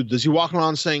does he do? Does he walk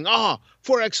around saying,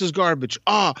 4X is garbage,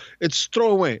 it's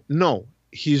throwaway? No,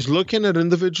 he's looking at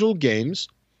individual games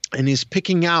and he's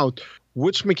picking out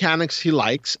which mechanics he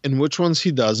likes and which ones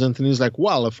he doesn't. And he's like,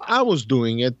 well, if I was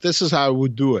doing it, this is how I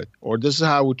would do it, or this is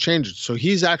how I would change it. So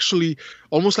he's actually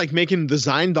almost like making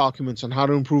design documents on how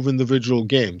to improve individual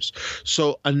games.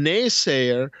 So a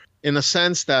naysayer, in a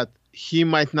sense that he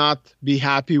might not be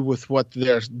happy with what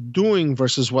they're doing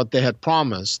versus what they had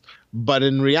promised. But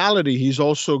in reality, he's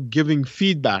also giving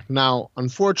feedback. Now,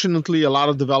 unfortunately, a lot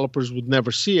of developers would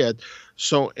never see it.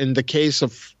 So in the case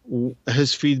of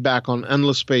his feedback on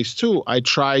Endless Space 2, I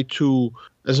try to,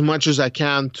 as much as I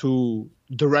can, to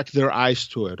direct their eyes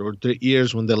to it, or their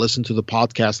ears when they listen to the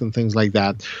podcast and things like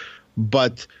that.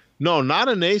 But no, not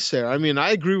a naysayer. I mean,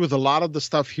 I agree with a lot of the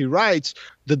stuff he writes.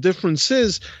 The difference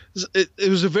is, it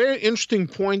was a very interesting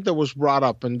point that was brought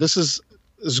up, and this is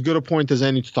as good a point as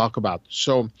any to talk about.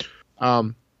 So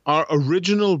on our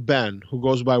original Ben, who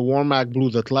goes by Warmac Blue,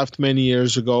 that left many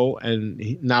years ago, and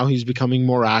now he's becoming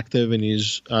more active, and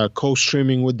he's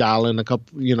co-streaming with Dallin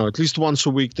at least once a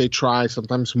week. They try,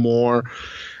 sometimes more.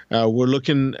 We're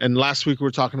looking, and last week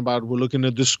we're looking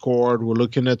at Discord, we're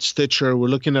looking at Stitcher, we're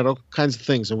looking at all kinds of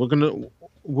things, and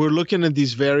we're looking at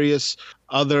these various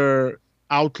other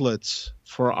outlets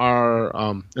for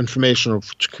our information or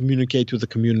to communicate with the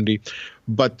community.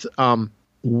 But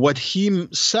what he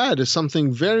said is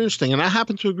something very interesting, and I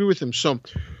happen to agree with him. So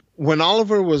when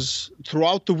Oliver was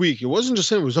throughout the week, it wasn't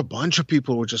just him, it was a bunch of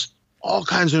people with just all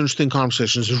kinds of interesting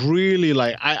conversations. Really,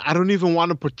 like, I don't even want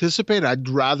to participate. I'd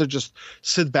rather just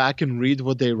sit back and read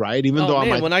what they write, even though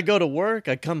when I go to work,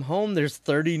 I come home, there's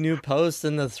 30 new posts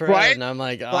in the thread, right? And I'm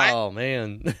like, oh,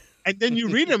 man. And then you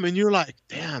read them and you're like,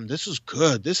 damn, this is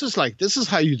good. This is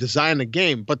how you design a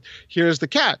game. But here's the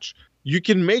catch. You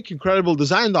can make incredible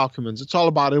design documents. It's all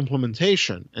about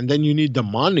implementation. And then you need the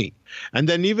money. And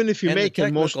then even if you make the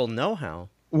technical know-how.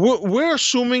 We're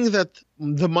assuming that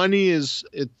the money is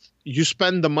you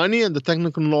spend the money and the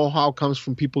technical know-how comes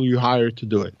from people you hire to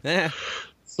do it.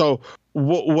 So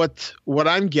what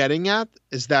I'm getting at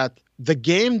is that the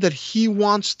game that he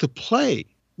wants to play,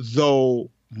 though,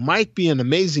 might be an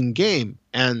amazing game,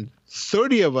 and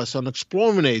 30 of us on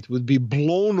Explorminate would be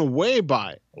blown away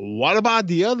by. What about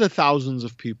the other thousands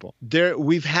of people?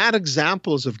 We've had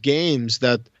examples of games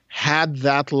that had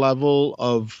that level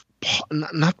of,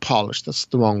 not polished, that's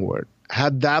the wrong word,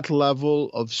 had that level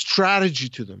of strategy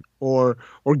to them or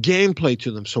gameplay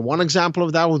to them. So one example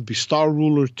of that would be Star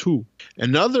Ruler 2.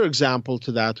 Another example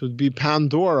to that would be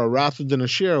Pandora, Wrath of the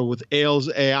Nashira with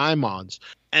Ailes AI mods.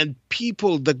 And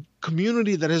people, the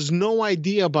community that has no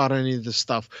idea about any of this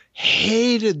stuff,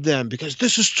 hated them because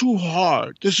this is too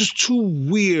hard. This is too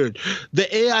weird.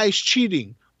 The AI is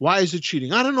cheating. Why is it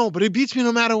cheating? I don't know, but it beats me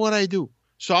no matter what I do.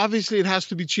 So obviously it has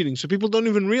to be cheating. So people don't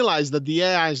even realize that the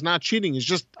AI is not cheating. It's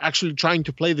just actually trying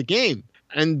to play the game.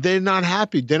 And they're not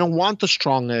happy. They don't want a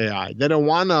strong AI. They don't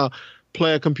want to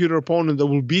play a computer opponent that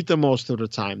will beat them most of the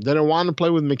time. They don't want to play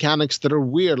with mechanics that are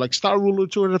weird. Like Star Ruler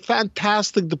 2 is a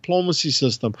fantastic diplomacy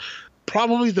system.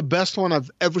 Probably the best one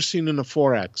I've ever seen in a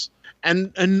 4X.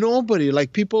 And nobody,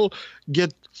 like, people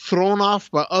get thrown off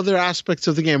by other aspects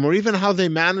of the game, or even how they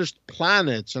managed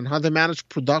planets and how they managed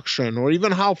production, or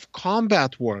even how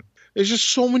combat worked. There's just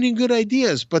so many good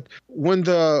ideas. But when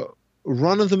the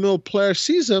run-of-the-mill player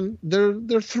sees them,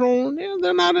 they're thrown,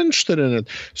 they're not interested in it.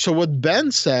 So what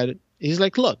Ben said, he's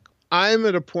like, look, I'm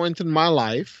at a point in my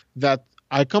life that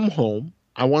I come home,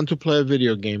 I want to play a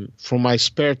video game for my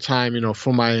spare time,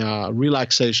 for my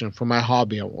relaxation, for my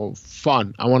hobby or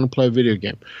fun. I want to play a video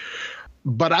game.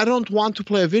 But I don't want to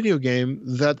play a video game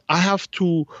that I have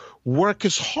to work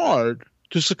as hard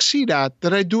to succeed at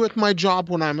that I do at my job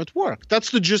when I'm at work.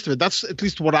 That's the gist of it. That's at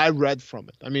least what I read from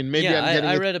it. I mean, maybe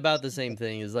I read about the same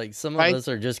thing. It's like some of us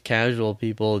are just casual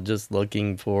people just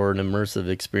looking for an immersive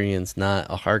experience, not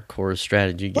a hardcore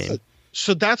strategy game.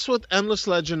 So that's what Endless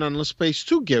Legend, Endless Space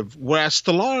 2 give, whereas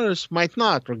Stellaris might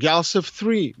not, or Galciv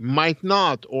 3 might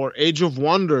not, or Age of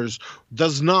Wonders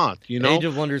does not, Age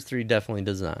of Wonders 3 definitely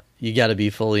does not. You got to be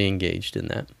fully engaged in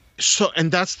that. So,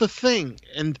 and that's the thing.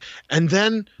 And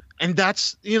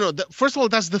that's, first of all,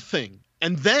 that's the thing.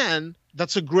 And then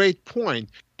that's a great point.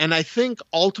 And I think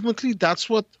ultimately that's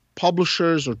what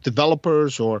publishers or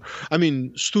developers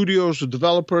studios or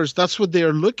developers, that's what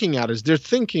they're looking at, is they're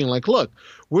thinking like, look,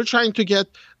 we're trying to get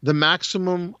the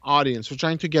maximum audience. We're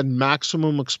trying to get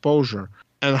maximum exposure.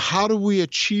 And how do we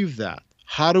achieve that?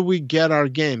 How do we get our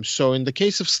games? So in the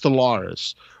case of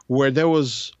Stellaris, where there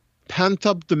was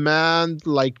pent-up demand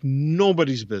like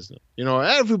nobody's business.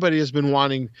 Everybody has been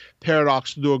wanting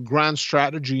Paradox to do a grand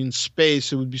strategy in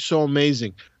space. It would be so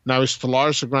amazing. Now, is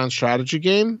Stellaris a grand strategy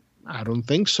game? I don't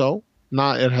think so.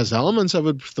 It has elements of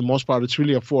it. For the most part, it's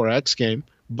really a 4X game.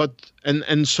 But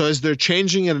and so as they're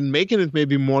changing it and making it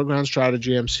maybe more grand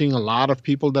strategy, I'm seeing a lot of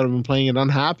people that have been playing it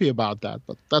unhappy about that.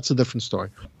 But that's a different story.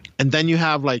 And then you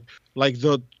have like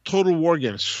the Total War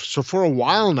games. So for a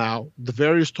while now, the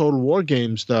various Total War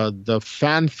games, the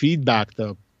fan feedback,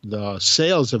 the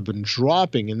sales have been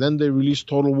dropping, and then they released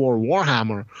Total War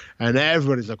Warhammer, and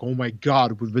everybody's like, "Oh my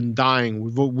God, we've been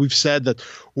dying. We've said that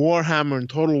Warhammer and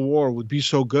Total War would be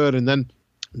so good, and then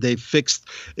they fixed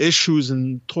issues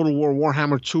in Total War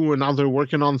Warhammer 2, and now they're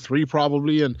working on 3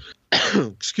 probably." And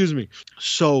excuse me.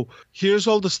 So here's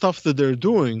all the stuff that they're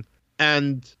doing,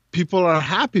 and people are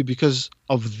happy because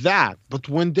of that. But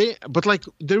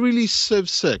they released Civ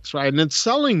 6, right, and it's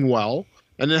selling well.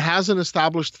 And it has an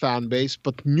established fan base,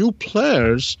 but new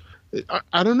players,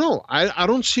 I don't know. I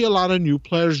don't see a lot of new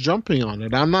players jumping on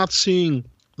it. I'm not seeing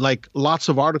like lots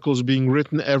of articles being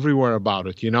written everywhere about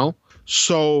it, you know?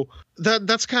 So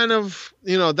that's kind of,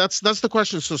 that's the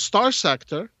question. So Star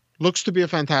Sector looks to be a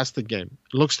fantastic game.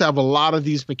 It looks to have a lot of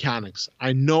these mechanics.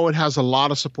 I know it has a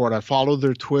lot of support. I follow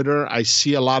their Twitter. I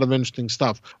see a lot of interesting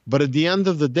stuff. But at the end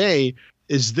of the day,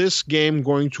 is this game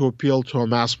going to appeal to a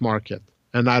mass market?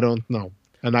 And I don't know.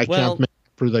 And I can't make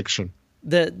a prediction.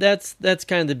 That's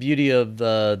kind of the beauty of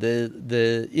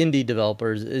the indie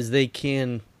developers is they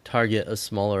can target a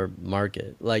smaller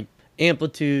market. Like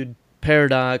Amplitude,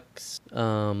 Paradox,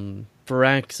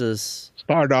 Firaxis,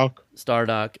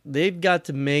 Stardock, they've got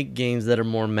to make games that are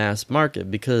more mass market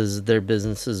because their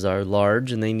businesses are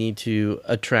large and they need to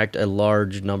attract a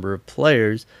large number of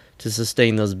players to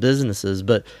sustain those businesses.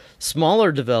 But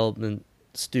smaller development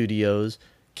studios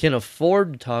can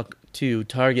afford to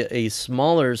target a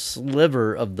smaller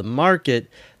sliver of the market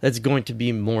that's going to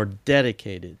be more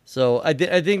dedicated. So I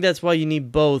think that's why you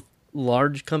need both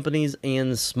large companies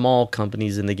and small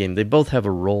companies in the game. They both have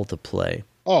a role to play.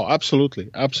 Oh, absolutely.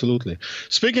 Absolutely.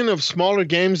 Speaking of smaller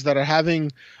games that are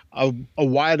having a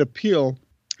wide appeal,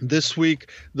 this week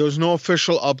there's no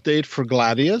official update for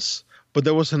Gladius, but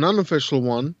there was an unofficial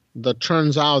one that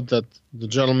turns out that the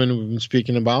gentleman we've been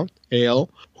speaking about, Ale,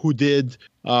 who did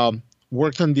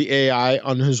worked on the AI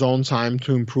on his own time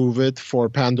to improve it for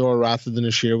Pandora Wrath of the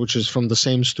Nashir, which is from the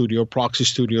same studio, Proxy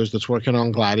Studios, that's working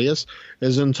on Gladius,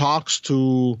 is in talks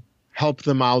to help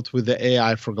them out with the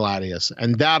AI for Gladius.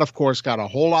 And that, of course, got a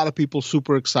whole lot of people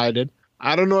super excited.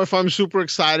 I don't know if I'm super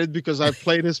excited because I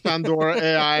played his Pandora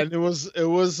AI and it was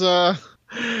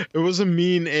a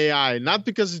mean AI, not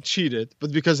because it cheated,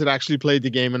 but because it actually played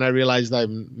the game, and I realized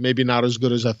I'm maybe not as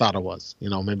good as I thought it was.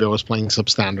 Maybe I was playing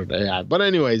substandard AI. But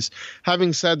anyways,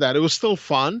 having said that, it was still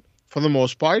fun for the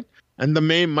most part. And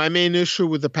my main issue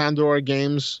with the Pandora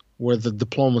games were the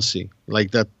diplomacy,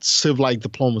 like that civ-like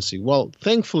diplomacy. Well,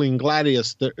 thankfully in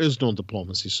Gladius there is no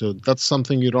diplomacy, so that's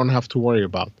something you don't have to worry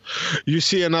about. You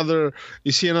see another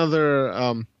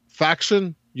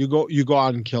faction, you go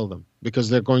out and kill them,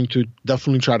 because they're going to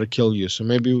definitely try to kill you. So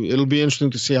maybe it'll be interesting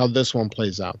to see how this one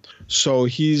plays out. So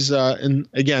he's in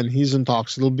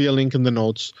talks. There'll be a link in the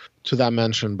notes to that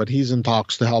mention, but he's in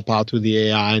talks to help out with the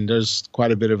AI, and there's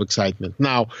quite a bit of excitement.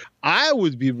 Now, I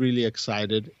would be really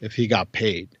excited if he got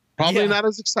paid. Probably not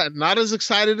as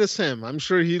excited as him. I'm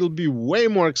sure he'll be way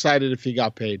more excited if he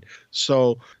got paid.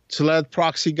 So to let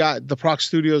the Prox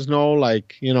Studios know,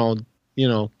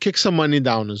 kick some money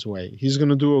down his way. He's going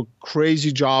to do a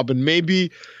crazy job, and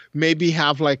maybe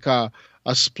have like a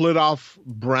split off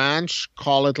branch,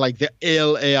 call it like the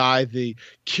Ale AI, the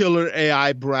killer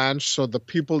AI branch. So the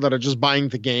people that are just buying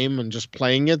the game and just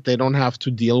playing it, they don't have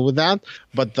to deal with that.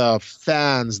 But the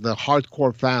fans, the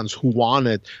hardcore fans who want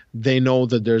it, they know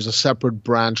that there's a separate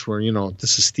branch where,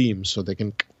 this is Steam, so they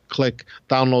can click,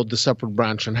 download the separate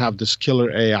branch and have this killer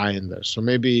AI in there. So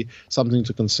maybe something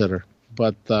to consider.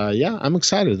 But I'm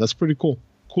excited. That's pretty cool.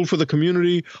 Cool for the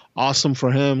community. Awesome for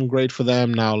him. Great for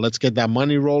them. Now let's get that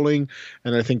money rolling,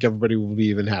 and I think everybody will be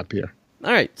even happier.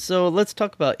 All right, so let's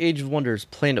talk about Age of Wonders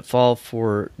Planetfall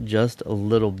for just a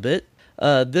little bit.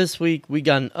 This week we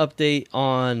got an update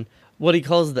on what he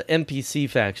calls the NPC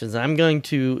factions. I'm going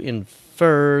to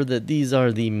infer that these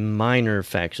are the minor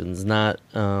factions, not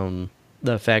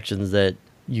the factions that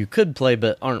you could play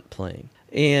but aren't playing.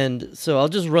 And so I'll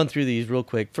just run through these real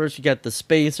quick. First, you got the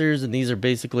Spacers, and these are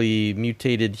basically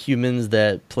mutated humans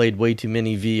that played way too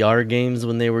many VR games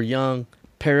when they were young.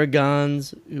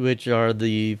 Paragons, which are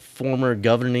the former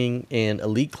governing and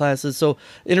elite classes. So,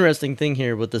 interesting thing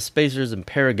here with the Spacers and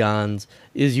Paragons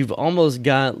is you've almost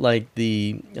got like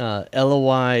the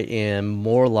LOI and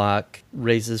Morlock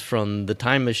races from the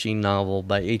Time Machine novel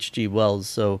by H.G. Wells.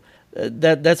 So,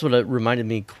 that's what it reminded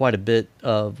me quite a bit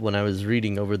of when I was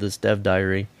reading over this dev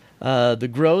diary. The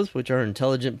Growths, which are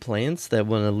intelligent plants that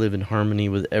want to live in harmony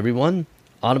with everyone.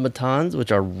 Automatons,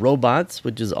 which are robots,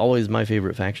 which is always my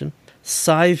favorite faction.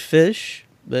 Sci-Fish,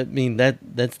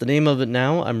 that's the name of it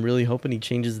now. I'm really hoping he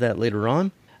changes that later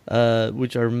on.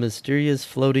 Which are mysterious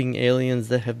floating aliens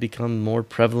that have become more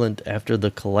prevalent after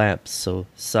the collapse. So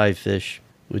Sci-Fish,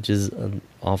 which is an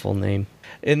awful name.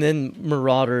 And then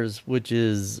Marauders, which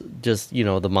is just,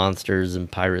 the monsters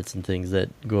and pirates and things that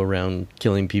go around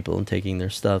killing people and taking their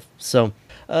stuff. So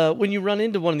when you run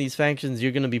into one of these factions,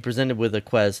 you're going to be presented with a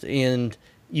quest, and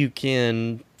you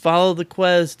can follow the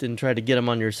quest and try to get them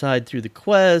on your side through the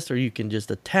quest, or you can just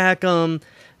attack them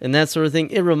and that sort of thing.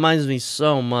 It reminds me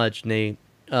so much, Nate,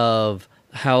 of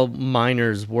how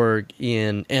miners work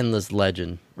in Endless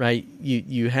Legend, right?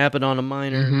 You happen on a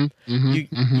miner,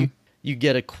 you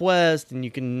get a quest, and you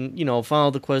can,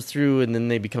 follow the quest through, and then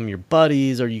they become your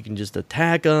buddies, or you can just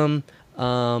attack them.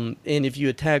 And if you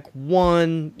attack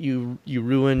one, you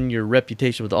ruin your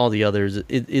reputation with all the others.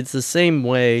 It's the same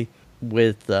way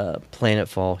with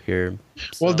Planetfall here.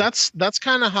 So. Well, that's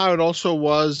kind of how it also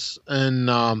was in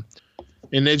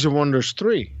Age of Wonders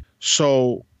 3.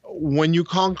 So when you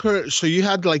conquer, so you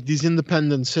had like these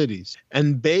independent cities,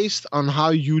 and based on how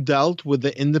you dealt with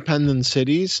the independent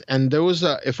cities, and there was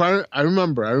if I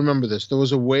remember this, there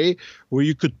was a way where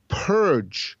you could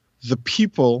purge the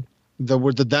people that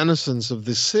were the denizens of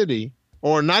this city,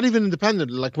 or not even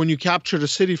independent, like when you captured a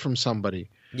city from somebody.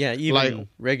 Yeah, even like,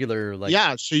 regular, like,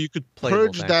 yeah, so you could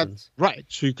purge factions. That, right?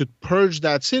 So you could purge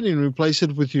that city and replace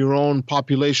it with your own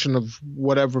population of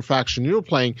whatever faction you're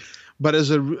playing. But as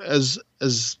a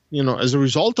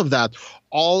result of that,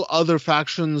 all other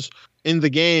factions in the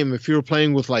game, if you were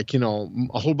playing with like a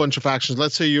whole bunch of factions,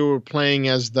 let's say you were playing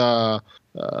as the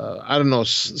I don't know,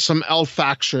 some elf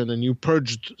faction, and you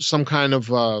purged some kind of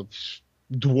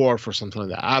dwarf or something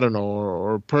like that, I don't know,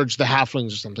 or purge the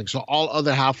halflings or something. So all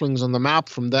other halflings on the map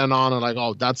from then on are like,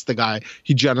 oh, that's the guy,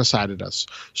 he genocided us.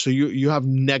 So you have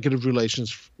negative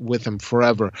relations with him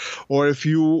forever. Or if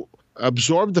you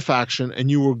absorb the faction and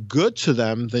you were good to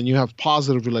them, then you have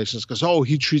positive relations because, oh,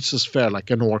 he treats us fair, like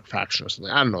an orc faction or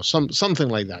something. I don't know, something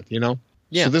like that,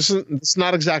 Yeah. So this is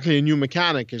not exactly a new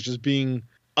mechanic. It's just being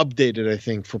updated, I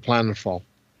think, for Planetfall.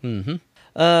 Mm-hmm.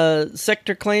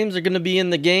 Sector claims are going to be in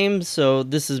the game, so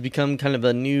this has become kind of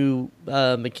a new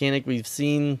mechanic we've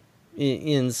seen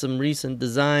in some recent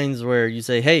designs where you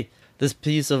say, hey, this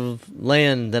piece of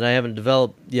land that I haven't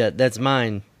developed yet, that's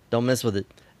mine, don't mess with it.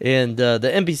 And the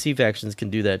NPC factions can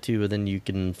do that too, and then you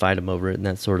can fight them over it and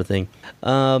that sort of thing.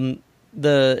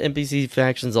 The NPC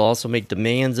factions will also make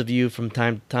demands of you from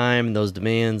time to time, and those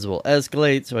demands will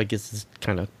escalate, so I guess it's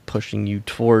kind of pushing you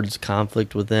towards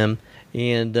conflict with them.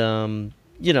 And the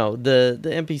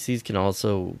NPCs can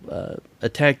also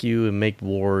attack you and make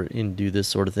war and do this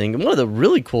sort of thing. And one of the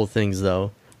really cool things,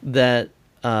 though, that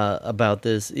about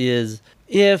this is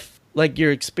if, like,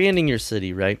 you're expanding your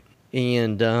city, right?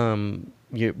 And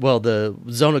the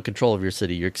zone of control of your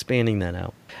city, you're expanding that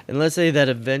out. And let's say that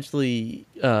eventually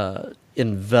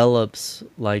envelops,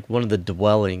 like, one of the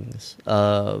dwellings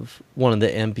of one of the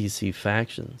NPC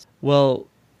factions. Well,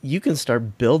 you can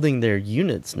start building their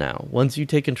units now. Once you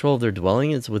take control of their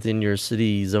dwelling, it's within your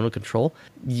city zone of control,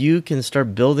 you can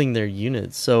start building their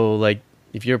units. So, like,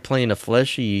 if you're playing a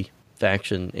fleshy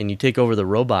faction and you take over the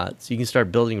robots, you can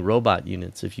start building robot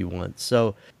units if you want.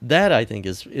 So that, I think,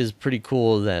 is pretty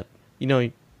cool that,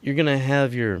 you're going to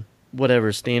have your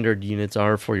whatever standard units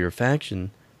are for your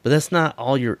faction, but that's not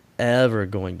all you're ever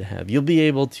going to have. You'll be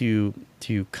able to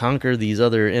conquer these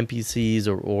other NPCs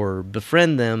or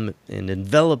befriend them and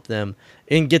envelop them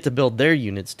and get to build their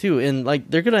units too. And like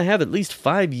they're going to have at least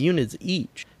 5 units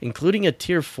each, including a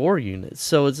tier 4 unit.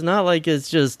 So it's not like it's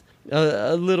just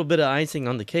a little bit of icing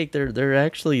on the cake. They're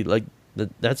actually like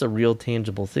that's a real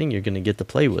tangible thing you're going to get to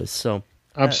play with. So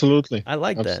absolutely, I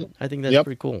like that. I think that's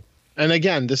pretty cool. And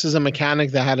again, this is a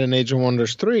mechanic that had in Age of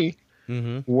Wonders 3,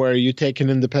 where you take an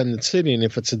independent city, and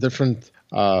if it's a different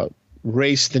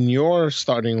race than your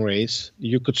starting race,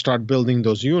 you could start building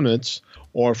those units.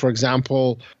 Or, for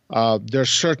example, there are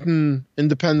certain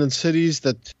independent cities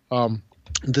that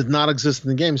did not exist in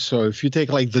the game. So if you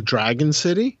take like the Dragon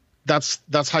City,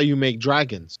 that's how you make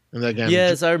dragons in that game.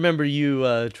 Yes, I remember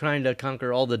you trying to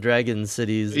conquer all the dragon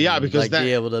cities. Yeah, and, because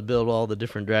be able to build all the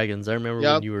different dragons. I remember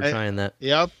when you were trying that.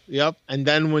 Yep. And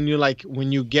then when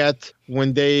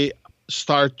they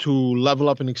start to level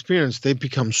up in experience, they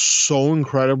become so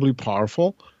incredibly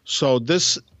powerful. So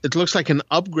it looks like an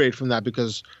upgrade from that,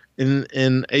 because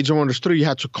in Age of Wonders 3 you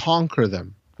had to conquer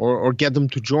them or get them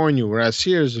to join you, whereas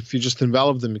here is if you just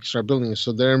envelop them, you can start building it.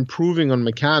 So they're improving on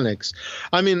mechanics.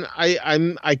 I mean,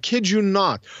 I kid you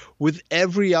not, with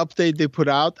every update they put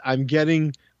out,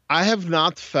 I have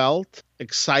not felt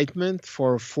excitement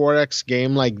for a 4X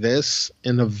game like this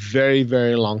in a very,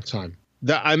 very long time.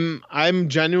 I'm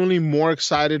genuinely more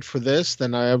excited for this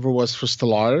than I ever was for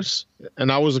Stellaris,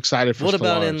 and I was excited for Stellaris. What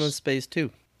about Endless Space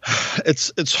 2?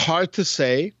 It's hard to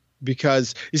say,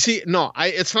 because you see,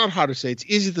 it's not hard to say. It's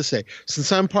easy to say.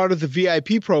 Since I'm part of the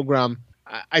VIP program,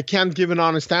 I can't give an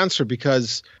honest answer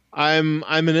because I'm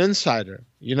an insider.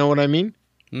 You know what I mean?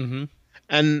 Mm-hmm.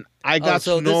 And I got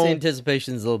to know. This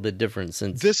anticipation is a little bit different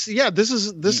since this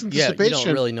anticipation. Yeah, you don't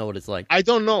really know what it's like. I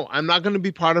don't know. I'm not going to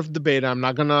be part of the beta. I'm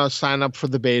not going to sign up for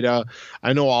the beta.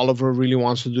 I know Oliver really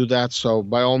wants to do that, so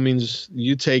by all means,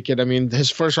 you take it. I mean,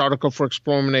 his first article for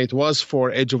Explominate was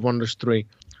for Age of Wonders 3.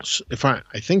 If I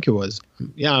think it was.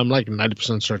 Yeah, I'm like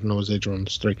 90% certain it was Age of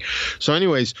Wonders 3. So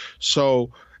anyways,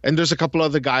 and there's a couple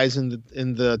other guys in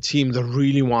the team that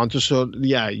really want to. So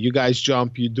yeah, you guys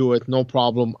jump, you do it, no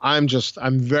problem. I'm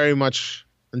very much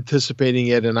anticipating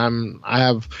it, and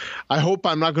I hope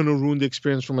I'm not going to ruin the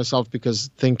experience for myself because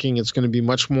thinking it's going to be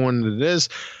much more than it is.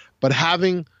 But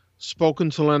having spoken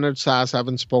to Leonard Sass,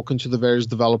 having spoken to the various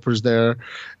developers there,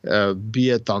 be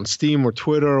it on Steam or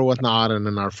Twitter or whatnot, and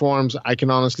in our forums, I can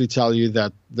honestly tell you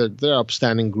that they're an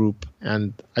upstanding group,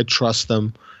 and I trust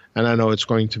them, and I know it's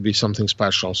going to be something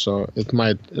special. So it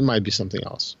might be something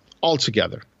else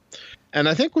altogether. And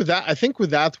I think with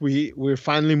that, we're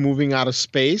finally moving out of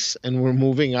space and we're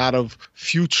moving out of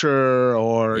future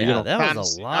or that fantasy.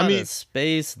 was a lot of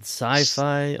space and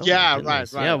sci-fi. Oh,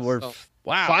 right. Yeah,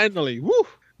 wow. Finally, woo.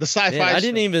 The sci-fi. Man, I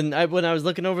didn't even. When I was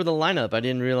looking over the lineup, I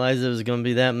didn't realize it was going to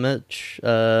be that much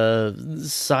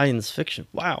science fiction.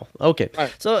 Wow. Okay.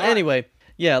 Right. So anyway,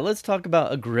 let's talk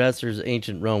about Aggressor's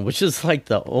Ancient Rome, which is like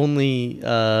the only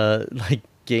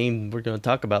game we're going to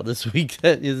talk about this week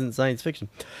that isn't science fiction.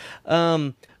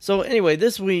 So anyway,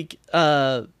 this week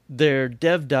their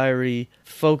dev diary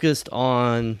focused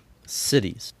on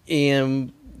cities,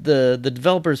 and the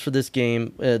developers for this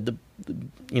game,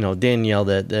 Danielle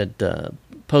that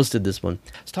posted this one,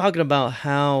 was talking about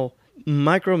how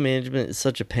micromanagement is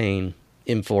such a pain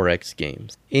in 4X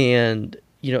games. And,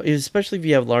 especially if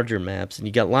you have larger maps and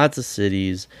you got lots of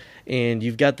cities and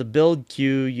you've got the build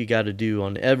queue you got to do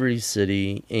on every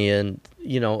city. And,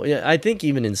 I think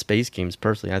even in space games,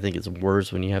 personally, I think it's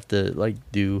worse when you have to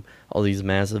do all these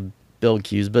massive build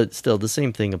queues, but still the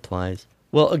same thing applies.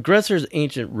 Well, Aggressor's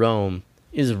Ancient Rome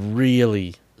is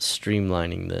really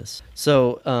streamlining this.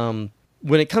 So,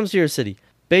 when it comes to your city,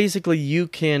 basically you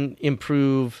can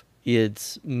improve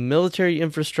its military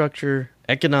infrastructure,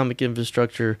 economic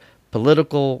infrastructure,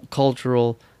 political,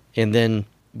 cultural, and then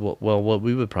what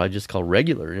we would probably just call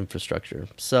regular infrastructure.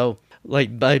 So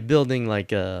by building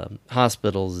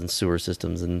hospitals and sewer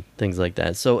systems and things like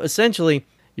that. So essentially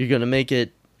you're going to make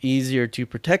it easier to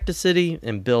protect a city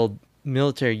and build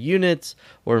military units,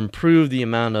 or improve the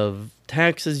amount of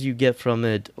taxes you get from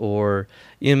it, or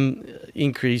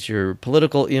increase your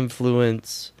political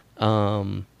influence,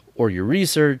 or your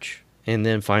research, and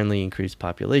then finally increase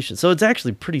population. So it's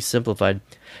actually pretty simplified.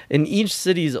 And each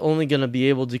city is only going to be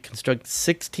able to construct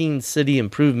 16 city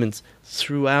improvements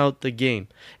throughout the game.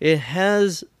 It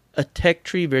has a tech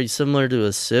tree very similar to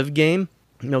a Civ game.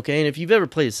 Okay, and if you've ever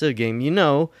played a Civ game,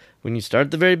 when you start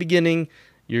at the very beginning,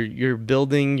 you're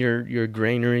building your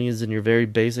granaries and your very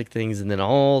basic things, and then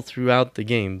all throughout the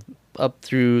game, up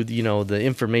through the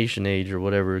information age or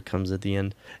whatever comes at the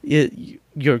end,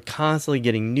 you're constantly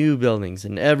getting new buildings,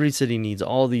 and every city needs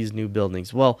all these new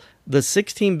buildings. Well, the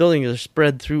 16 buildings are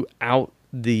spread throughout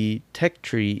the tech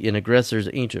tree in Aggressor's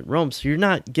Ancient Rome, so you're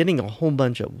not getting a whole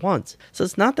bunch at once. So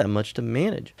it's not that much to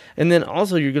manage. And then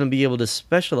also you're going to be able to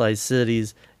specialize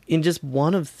cities in just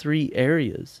one of 3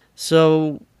 areas.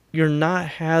 So you're not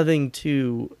having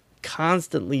to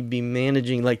constantly be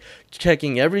managing,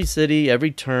 checking every city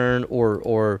every turn,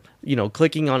 or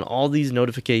clicking on all these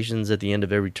notifications at the end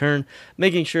of every turn,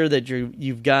 making sure that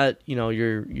you've got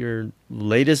your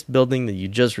latest building that you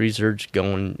just researched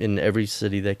going in every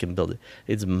city that can build it.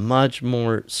 It's much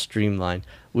more streamlined,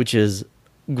 which is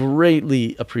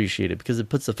greatly appreciated because it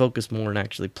puts the focus more on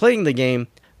actually playing the game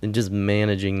than just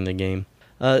managing the game.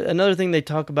 Another thing they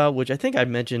talk about, which I think I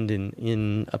mentioned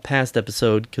in a past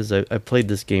episode because I played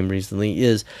this game recently,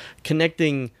 is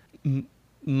connecting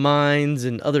mines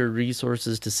and other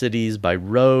resources to cities by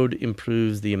road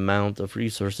improves the amount of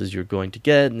resources you're going to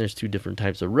get. And there's 2 different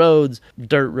types of roads,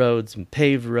 dirt roads and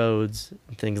paved roads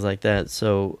and things like that.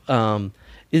 So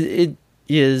it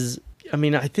is,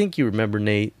 I think you remember,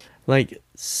 Nate,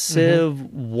 Civ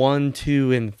 1,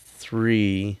 2, and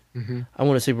 3, I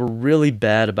want to say, were really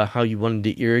bad about how you wanted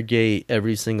to irrigate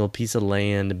every single piece of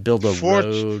land and build a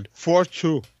road. 4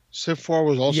 too. Civ 4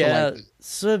 was also like that.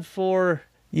 Civ 4.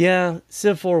 Yeah,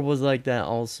 Civ 4 was like that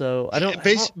also.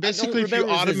 Basically, if you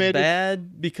automated,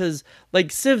 bad because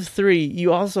Civ 3,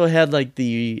 you also had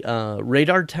the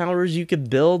radar towers you could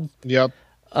build. Yep.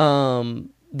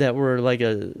 That were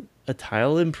a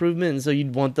tile improvement, and so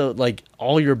you'd want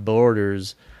all your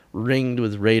borders ringed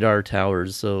with radar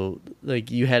towers, so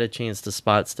you had a chance to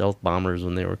spot stealth bombers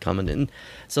when they were coming in.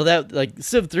 So that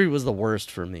Civ 3 was the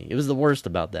worst for me. It was the worst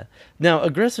about that. Now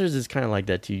Aggressors is kind of like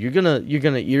that too. You're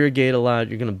gonna irrigate a lot.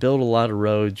 You're gonna build a lot of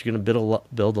roads. You're gonna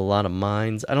build a lot of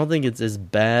mines. I don't think it's as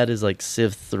bad as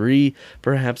Civ 3.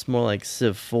 Perhaps more like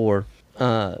Civ 4.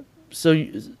 So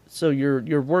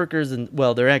your workers, and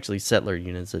they're actually settler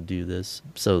units that do this.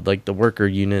 So the worker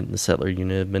unit and the settler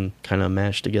unit have been kind of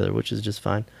mashed together, which is just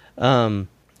fine.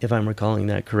 If I'm recalling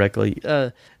that correctly,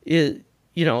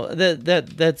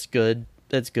 that's good.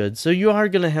 That's good. So you are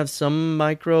going to have some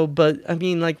micro, but I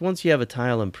mean, like once you have a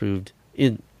tile improved,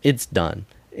 it's done.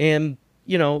 And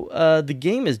the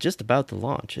game is just about to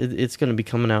launch. It's going to be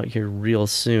coming out here real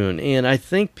soon, and I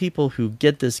think people who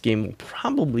get this game will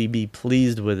probably be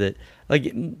pleased with it.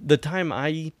 Like the time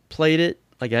I played it,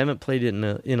 like I haven't played it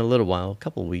in a little while, a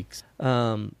couple weeks.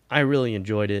 I really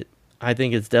enjoyed it. I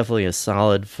think it's definitely a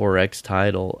solid 4X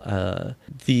title.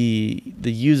 The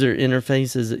user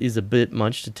interface is a bit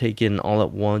much to take in all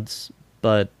at once,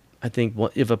 but I think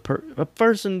if a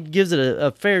person gives it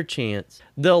a fair chance,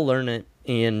 they'll learn it,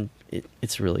 and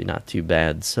it's really not too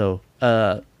bad. So,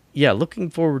 looking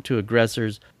forward to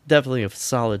Aggressors. Definitely a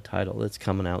solid title that's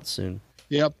coming out soon.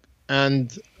 Yep.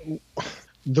 And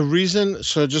the reason,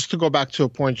 so just to go back to a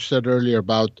point you said earlier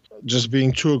about just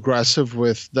being too aggressive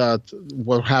with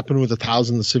what happened with the tiles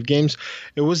in the Civ games,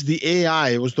 it was the AI.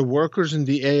 It was the workers in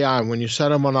the AI. When you set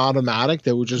them on automatic,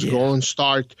 they would just go and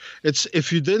start.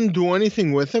 If you didn't do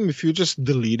anything with them, if you just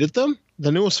deleted them,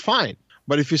 then it was fine.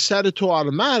 But if you set it to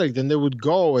automatic, then they would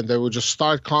go and they would just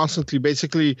start constantly.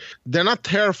 Basically, they're not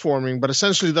terraforming, but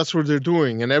essentially that's what they're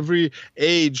doing. And every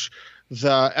age,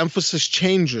 the emphasis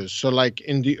changes. So like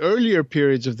in the earlier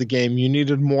periods of the game, you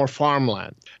needed more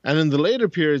farmland. And in the later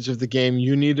periods of the game,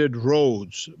 you needed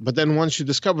roads. But then once you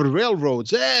discovered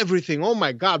railroads, everything, oh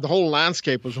my God, the whole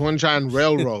landscape was one giant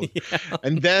railroad.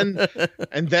 And then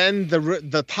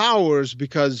the towers,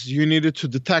 because you needed to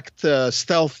detect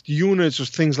stealth units or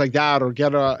things like that, or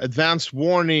get an advanced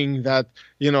warning that,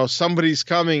 somebody's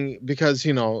coming, because,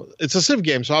 it's a Civ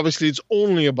game. So obviously it's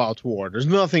only about war. There's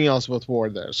nothing else but war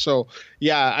there. So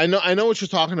yeah, I know what you're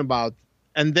talking about.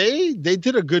 And they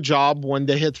did a good job when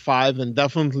they hit 5, and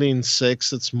definitely in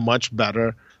 6, it's much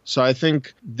better. So I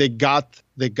think they got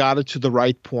it to the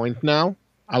right point now.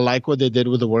 I like what they did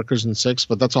with the workers in 6,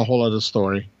 but that's a whole other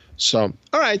story. So,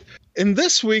 all right. In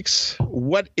this week's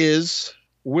What Is,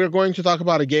 we're going to talk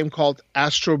about a game called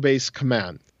Astro Base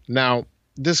Command. Now,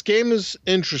 this game is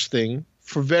interesting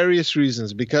for various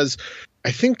reasons, because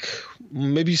I think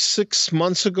maybe 8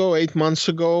 months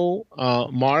ago,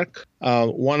 Mark,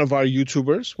 one of our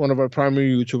YouTubers, one of our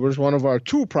primary YouTubers, one of our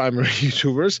 2 primary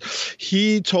YouTubers,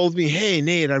 he told me, hey,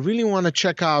 Nate, I really want to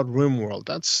check out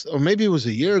RimWorld. Or maybe it was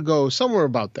a year ago, somewhere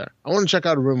about there. I want to check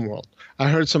out RimWorld. I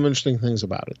heard some interesting things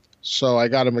about it. So I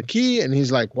got him a key, and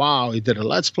he's like, wow, he did a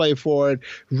Let's Play for it,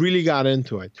 really got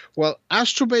into it. Well,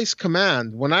 Astro Base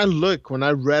Command, when I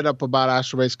read up about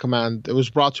Astro Base Command, it was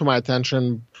brought to my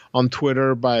attention on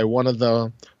Twitter by one of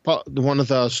the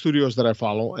studios that I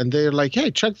follow, and they're like,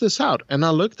 hey, check this out. And I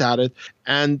looked at it,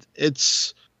 and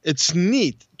it's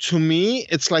neat. To me,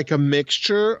 it's like a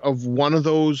mixture of one of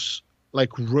those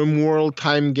like RimWorld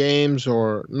time games,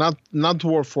 or not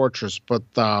Dwarf Fortress, but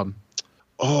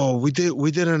we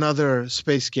did another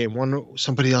space game.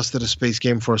 Somebody else did a space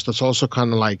game for us that's also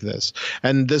kind of like this.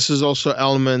 And this is also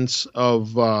elements of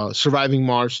Surviving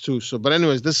Mars too. So, but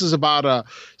anyways, this is about a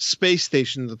space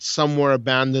station that's somewhere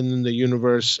abandoned in the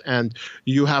universe, and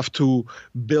you have to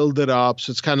build it up. So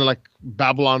it's kind of like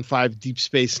Babylon 5, Deep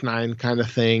Space Nine kind of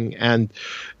thing, and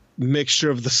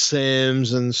mixture of the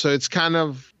Sims. And so it's kind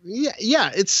of,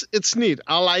 it's neat.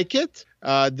 I like it.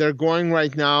 They're going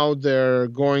right now. They're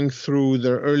going through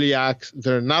their early access.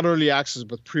 They're not early access,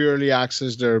 but pre-early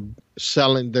access. They're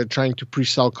trying to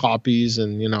pre-sell copies,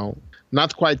 and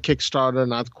not quite Kickstarter,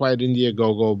 not quite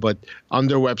Indiegogo, but on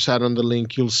their website, on the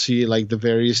link, you'll see like the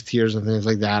various tiers and things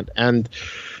like that. And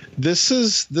this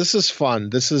is fun.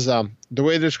 This is the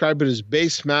way they describe it is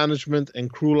base management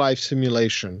and crew life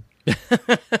simulation.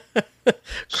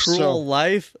 Cruel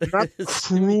life? Not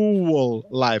cruel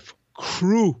life.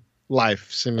 Crew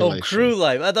life simulation. Oh, crew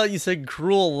life. I thought you said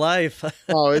cruel life.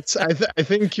 I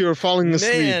think you're falling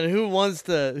asleep. Man, who wants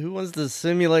to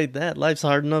simulate that? Life's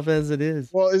hard enough as it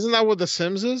is. Well, isn't that what The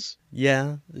Sims is?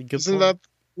 Yeah. Isn't that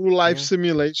true life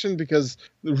simulation? Because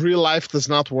real life does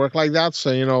not work like that.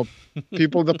 So,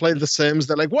 people that play The Sims,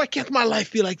 they're like, why can't my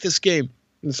life be like this game?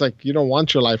 It's like, you don't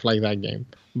want your life like that game.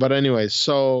 But anyway,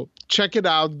 so check it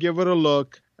out. Give it a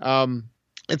look.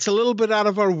 It's a little bit out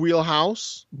of our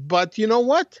wheelhouse, but you know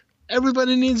what?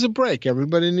 Everybody needs a break.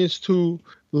 Everybody needs to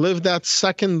live that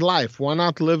second life. Why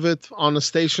not live it on a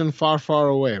station far, far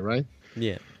away, right?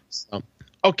 Yeah.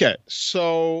 Okay,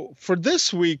 so for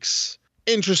this week's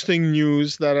interesting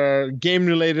news that are game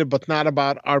related but not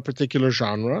about our particular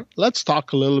genre, let's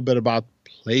talk a little bit about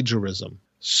plagiarism.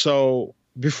 So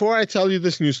before I tell you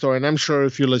this news story, and I'm sure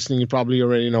if you're listening, you probably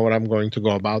already know what I'm going to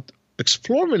go about,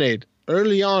 Explorminate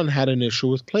early on had an issue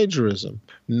with plagiarism.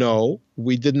 No,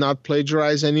 we did not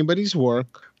plagiarize anybody's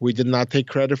work. We did not take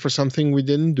credit for something we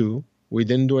didn't do. We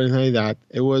didn't do anything like that.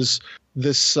 It was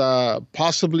this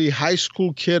possibly high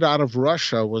school kid out of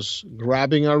Russia was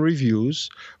grabbing our reviews,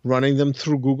 running them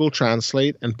through Google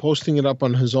Translate, and posting it up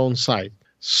on his own site.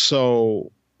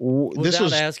 So this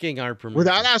was asking our permission.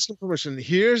 Without asking permission.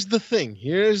 Here's the thing.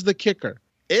 Here's the kicker.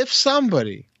 If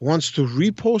somebody wants to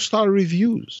repost our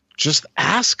reviews, just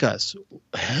ask us.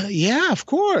 Yeah, of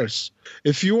course.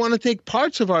 If you want to take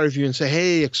parts of our review and say,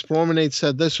 hey, Explominate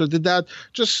said this or did that,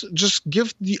 just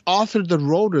give the author that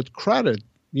wrote it credit,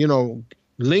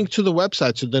 link to the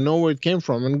website so they know where it came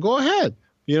from, and go ahead.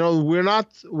 We're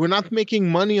not making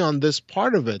money on this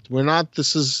part of it. We're not,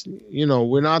 50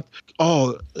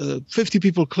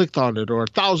 people clicked on it or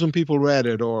 1,000 people read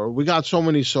it or we got so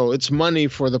many, so it's money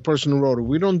for the person who wrote it.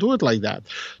 We don't do it like that.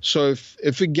 So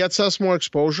if it gets us more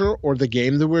exposure or the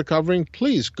game that we're covering,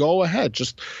 please go ahead.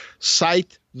 Just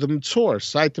cite the source,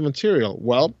 cite the material.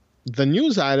 Well, the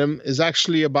news item is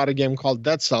actually about a game called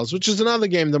Dead Cells, which is another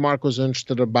game that Mark was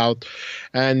interested about.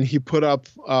 And he put up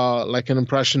like an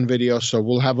impression video. So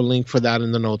we'll have a link for that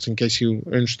in the notes in case you're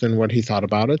interested in what he thought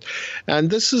about it. And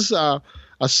this is a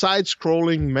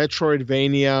side-scrolling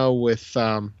Metroidvania with,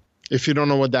 if you don't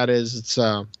know what that is, it's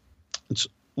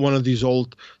one of these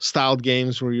old styled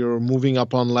games where you're moving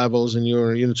up on levels and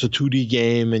it's a 2D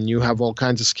game and you have all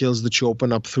kinds of skills that you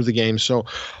open up through the game. So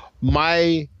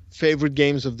my favorite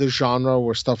games of this genre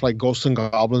were stuff like Ghosts and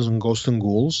Goblins and Ghosts and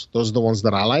Ghouls. Those are the ones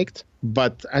that I liked.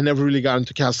 But I never really got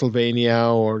into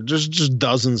Castlevania or just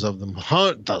dozens of them.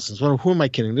 Dozens. Who am I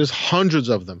kidding? There's hundreds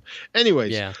of them.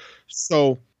 Anyways, yeah.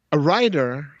 So a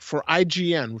writer for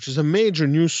IGN, which is a major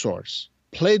news source,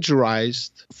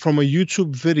 plagiarized from a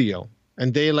YouTube video.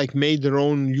 And they made their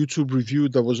own YouTube review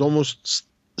that was almost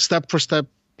step-for-step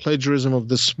plagiarism of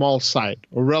this small site,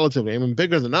 or relatively,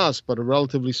 bigger than us, but a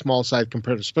relatively small site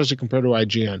especially compared to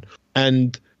IGN.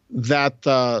 And that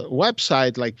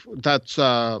website,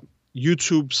 that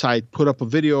YouTube site, put up a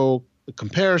video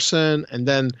comparison, and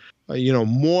then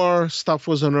more stuff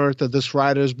was unearthed that this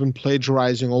writer has been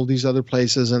plagiarizing all these other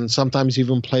places, and sometimes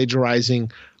even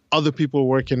plagiarizing other people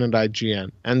working at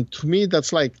IGN. And to me,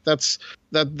 that's a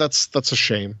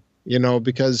shame.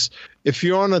 Because if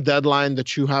you're on a deadline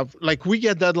that you have, we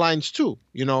get deadlines too,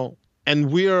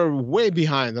 and we are way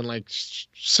behind on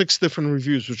 6 different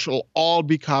reviews, which will all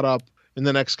be caught up in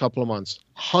the next couple of months.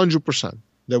 100%.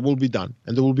 They will be done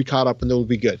and they will be caught up and they will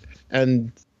be good.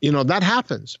 And, that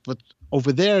happens. But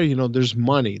over there, there's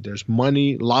money,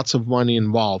 lots of money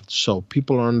involved. So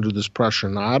people are under this pressure.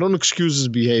 Now, I don't excuse his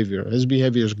behavior. His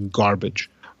behavior is garbage.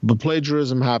 But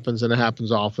plagiarism happens, and it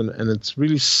happens often, and it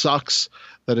really sucks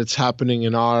that it's happening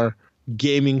in our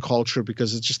gaming culture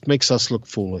because it just makes us look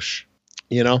foolish,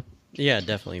 Yeah,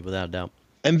 definitely, without a doubt.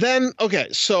 And then, okay,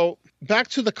 so back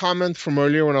to the comment from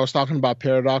earlier when I was talking about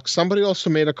Paradox. Somebody also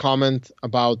made a comment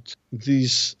about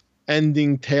these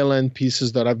tail-end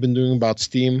pieces that I've been doing about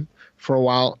Steam for a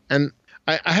while, and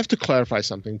I have to clarify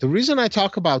something. The reason I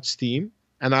talk about Steam,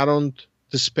 and I don't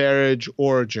disparage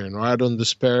Origin, or I don't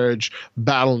disparage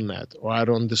Battle.net, or I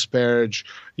don't disparage,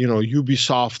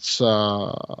 Ubisoft's,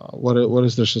 what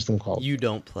is their system called? You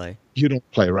don't play,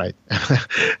 right?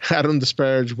 I don't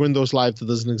disparage Windows Live that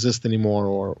doesn't exist anymore,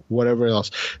 or whatever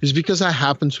else. Is because I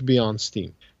happen to be on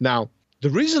Steam. Now, the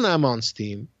reason I'm on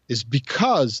Steam is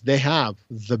because they have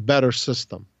the better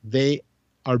system. They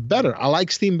are better. I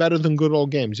like Steam better than Good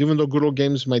Old Games. Even though Good Old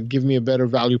Games might give me a better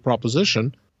value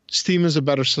proposition, Steam is a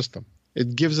better system.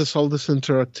 It gives us all this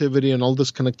interactivity and all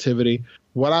this connectivity.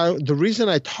 The reason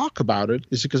I talk about it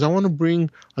is because I want to bring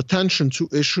attention to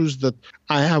issues that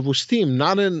I have with Steam.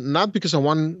 Not because I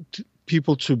want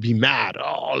people to be mad.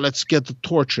 Oh, let's get the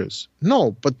torches.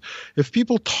 No, but if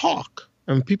people talk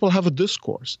and people have a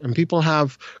discourse and people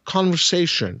have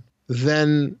conversation,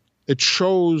 then it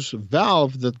shows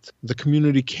Valve that the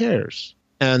community cares,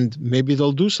 and maybe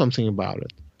they'll do something about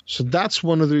it. So that's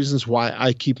one of the reasons why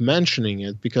I keep mentioning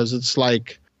it, because it's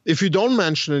if you don't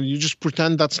mention it, you just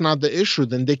pretend that's not the issue,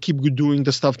 then they keep doing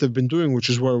the stuff they've been doing, which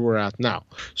is where we're at now.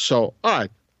 So, all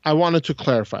right, I wanted to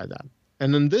clarify that.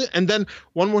 And then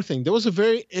one more thing. There was a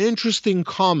very interesting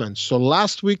comment. So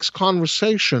last week's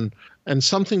conversation and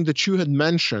something that you had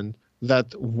mentioned,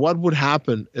 that what would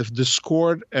happen if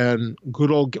Discord and good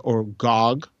old or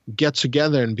GOG get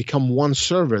together and become one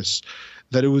service,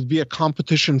 that it would be a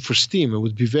competition for Steam. It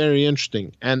would be very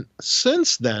interesting. And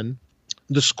since then,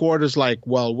 Discord is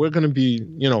well, we're going to be,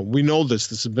 we know this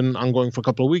has been ongoing for a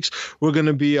couple of weeks. We're going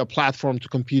to be a platform to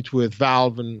compete with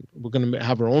Valve, and we're going to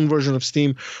have our own version of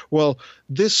Steam. Well,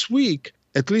 this week,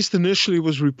 at least initially,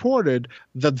 was reported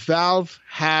that Valve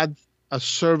had a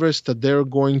service that they're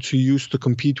going to use to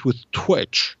compete with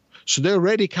Twitch. So they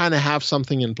already kind of have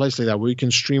something in place like that where you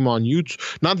can stream on YouTube.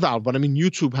 Not Valve, but I mean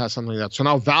YouTube has something like that. So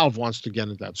now Valve wants to get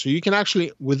into that. So you can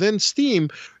actually, within Steam,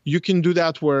 you can do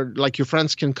that where like your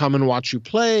friends can come and watch you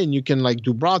play, and you can like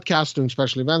do broadcasts doing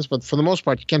special events. But for the most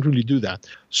part, you can't really do that.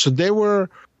 So they were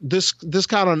this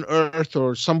got unearthed,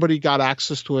 or somebody got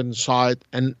access to it and saw it,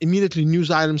 and immediately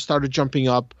news items started jumping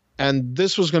up. And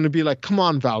this was going to be like, come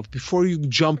on, Valve, before you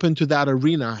jump into that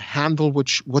arena, handle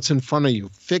what's in front of you.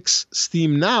 Fix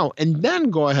Steam now, and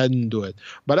then go ahead and do it.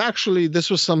 But actually,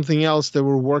 this was something else. They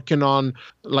were working on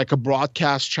like a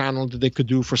broadcast channel that they could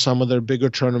do for some of their bigger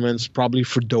tournaments, probably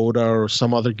for Dota or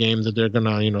some other game that they're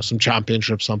going to, some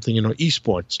championship, something,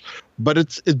 esports. But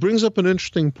it brings up an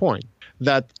interesting point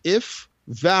that if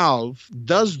Valve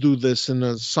does do this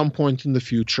in some point in the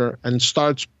future and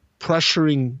starts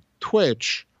pressuring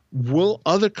Twitch, will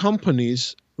other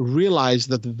companies realize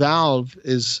that Valve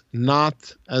is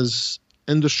not as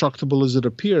indestructible as it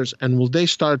appears, and will they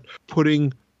start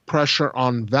putting pressure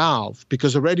on Valve?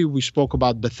 Because already we spoke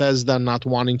about Bethesda not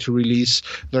wanting to release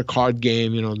their card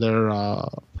game, their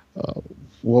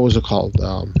what was it called?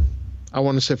 I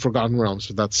want to say Forgotten Realms,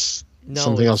 but that's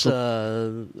something else.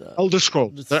 Elder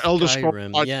Scrolls. The Elder Scrolls.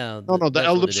 The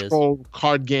Elder Scrolls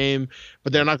card game,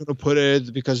 but they're not going to put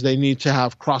it because they need to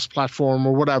have cross-platform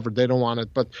or whatever. They don't want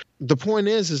it. But the point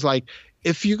is like,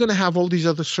 if you're going to have all these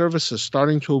other services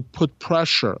starting to put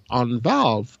pressure on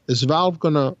Valve, is Valve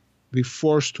going to be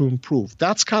forced to improve?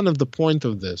 That's kind of the point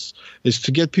of this, is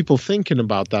to get people thinking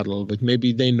about that a little bit.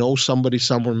 Maybe they know somebody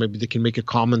somewhere. Maybe they can make a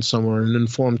comment somewhere, an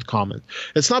informed comment.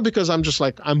 It's not because I'm just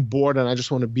like, I'm bored and I just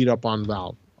want to beat up on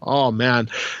Valve. Oh, man,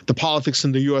 the politics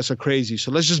in the U.S. are crazy, so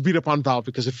let's just beat up on Valve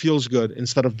because it feels good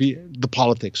instead of the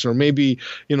politics. Or maybe,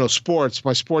 sports,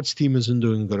 my sports team isn't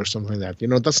doing good or something like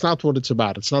that. That's not what it's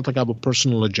about. It's not like I have a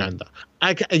personal agenda.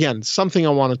 Again, something I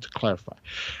wanted to clarify.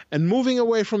 And moving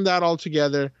away from that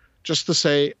altogether, just to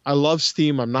say, I love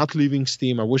Steam. I'm not leaving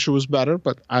Steam. I wish it was better,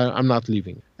 but I'm not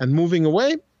leaving. And moving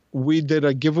away, we did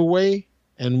a giveaway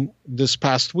this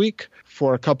past week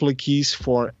for a couple of keys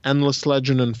for Endless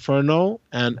Legend Inferno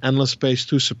and Endless Space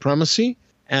 2 Supremacy.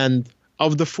 And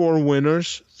of the 4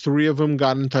 winners, 3 of them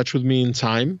got in touch with me in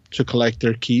time to collect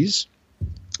their keys,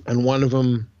 and 1 of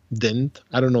them didn't.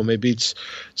 I don't know. Maybe it's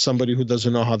somebody who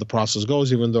doesn't know how the process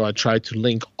goes, even though I tried to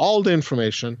link all the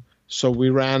information. So we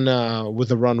ran with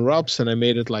the runner-ups, and I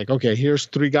made it like, okay, here's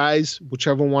 3 guys,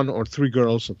 whichever one, or 3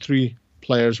 girls, or 3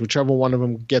 players, whichever one of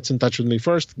them gets in touch with me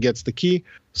first, gets the key.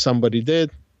 Somebody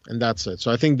did, and that's it. So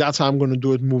I think that's how I'm going to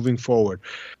do it moving forward.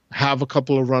 Have a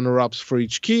couple of runner-ups for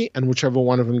each key, and whichever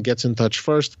one of them gets in touch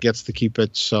first gets to keep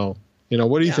it. So,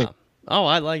 what do you think? Oh,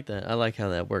 I like that. I like how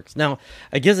that works. Now,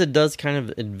 I guess it does kind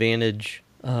of advantage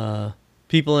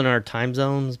people in our time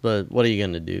zones, but what are you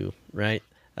going to do, right?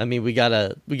 I mean, we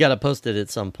gotta post it at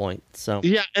some point. So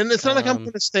yeah, and it's not like I'm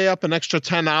going to stay up an extra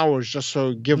 10 hours just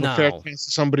so give a fair chance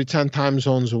to somebody 10 time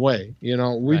zones away.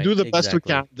 We do the best we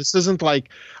can. This isn't like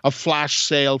a flash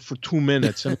sale for 2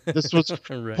 minutes. And this was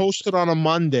posted on a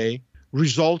Monday.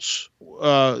 Results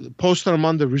posted on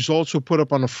Monday. Results were put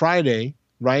up on a Friday,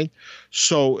 right?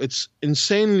 So it's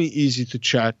insanely easy to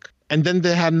check. And then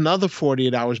they had another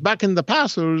 48 hours. Back in the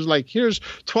past, it was like, here's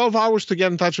 12 hours to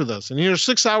get in touch with us, and here's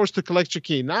 6 hours to collect your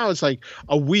key. Now it's like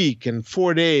a week and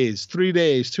 4 days, 3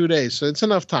 days, 2 days. So it's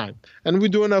enough time. And we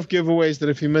do enough giveaways that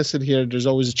if you miss it here, there's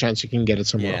always a chance you can get it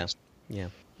somewhere else. Yeah,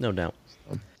 no doubt.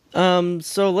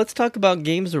 So let's talk about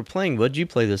games we're playing. What did you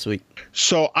play this week?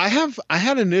 So I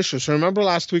had an issue. So remember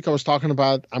last week I was talking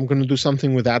about I'm going to do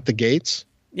something with At the Gates?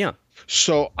 Yeah.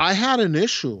 So I had an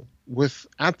issue with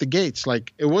At the Gates.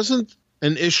 Like, it wasn't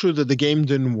an issue that the game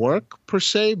didn't work per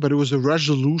se, but it was a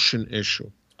resolution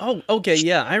issue. Oh, okay,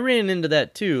 yeah, I ran into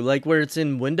that too. Like where it's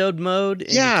in windowed mode,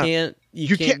 and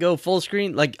you can't go full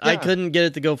screen. Like I couldn't get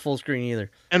it to go full screen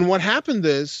either. And what happened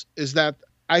is that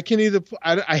I can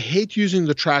I hate using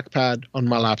the trackpad on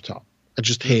my laptop. I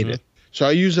just hate it. So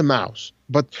I use a mouse,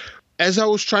 but as I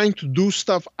was trying to do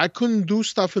stuff, I couldn't do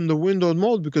stuff in the windowed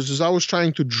mode because as I was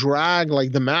trying to drag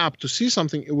like the map to see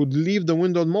something, it would leave the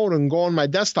windowed mode and go on my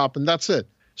desktop, and that's it.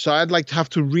 So I'd like to have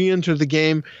to re-enter the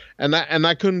game, and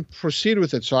I couldn't proceed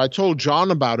with it. So I told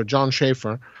John about it, John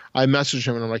Schaefer. I messaged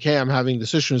him and I'm like, hey, I'm having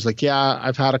this issue. He's like, yeah,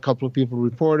 I've had a couple of people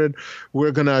reported.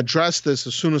 We're going to address this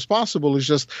as soon as possible. It's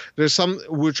just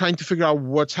we're trying to figure out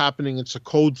what's happening. It's a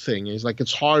code thing. He's like,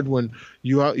 it's hard when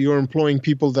you're employing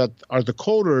people that are the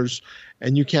coders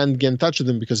and you can't get in touch with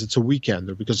them because it's a weekend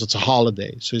or because it's a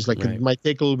holiday. So he's like, It might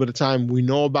take a little bit of time. We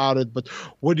know about it, but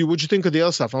what'd you think of the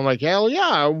other stuff? I'm like, hell yeah,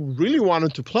 I really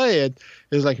wanted to play it.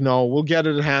 He's like, no, we'll get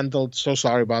it handled. So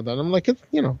sorry about that. I'm like,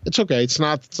 it's okay. It's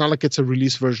not like it's a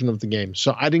release version of the game.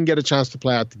 So I didn't get a chance to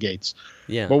play At the Gates.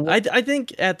 Yeah, but I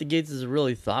think At the Gates is a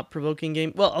really thought-provoking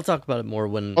game. Well, I'll talk about it more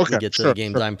when we get to the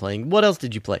games I'm playing. What else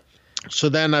did you play? So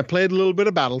then I played a little bit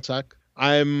of BattleTech.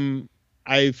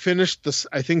 I finished this,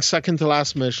 I think, second to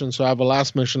last mission. So I have a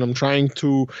last mission. I'm trying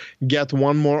to get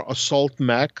one more assault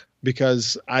mech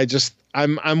because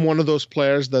I'm one of those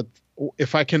players that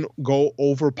if I can go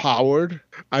overpowered,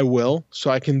 I will. So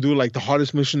I can do like the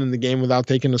hardest mission in the game without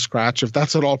taking a scratch. If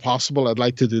that's at all possible, I'd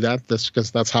like to do that. That's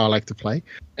because that's how I like to play.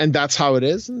 And that's how it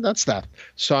is. And that's that.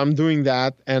 So I'm doing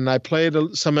that. And I played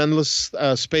some Endless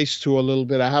Space 2 a little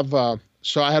bit. I had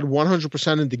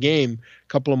 100% in the game a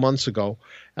couple of months ago.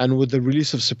 And with the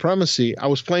release of Supremacy, I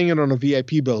was playing it on a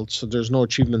VIP build, so there's no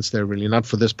achievements there really, not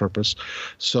for this purpose.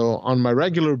 So on my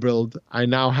regular build, I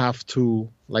now have to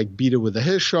like beat it with a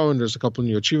his show, and there's a couple of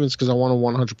new achievements because I want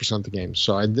to 100% the game.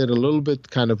 So I did a little bit,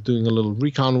 kind of doing a little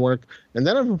recon work, and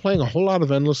then I've been playing a whole lot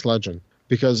of Endless Legend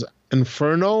because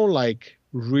Inferno like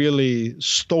really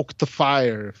stoked the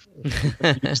fire, if you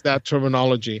can use that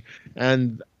terminology,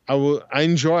 and I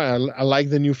enjoy. I like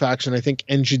the new faction. I think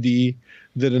NGD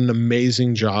did an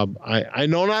amazing job. I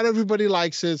know not everybody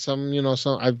likes it. Some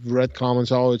I've read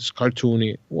comments, oh, it's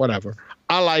cartoony, whatever.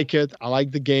 I like it. I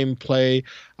like the gameplay.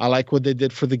 I like what they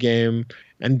did for the game.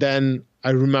 And then I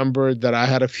remembered that I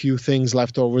had a few things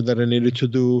left over that I needed to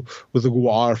do with the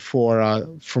Guar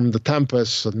from the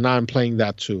Tempest. So now I'm playing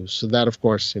that too. So that, of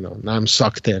course, now I'm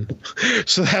sucked in.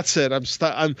 So that's it.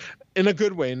 I'm in a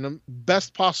good way, in the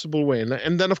best possible way.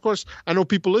 And then, of course, I know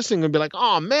people listening will be like,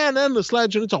 oh, man, Endless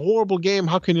Legend, it's a horrible game.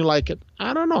 How can you like it?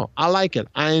 I don't know. I like it.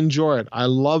 I enjoy it.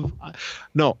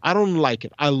 No, I don't like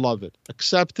it. I love it.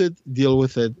 Accept it. Deal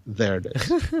with it. There it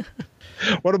is.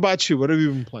 What about you? What have you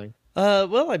been playing?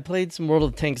 Well, I played some World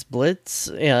of Tanks Blitz,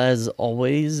 as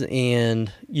always,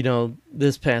 and,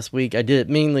 this past week I did it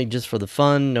mainly just for the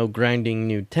fun, no grinding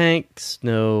new tanks,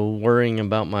 no worrying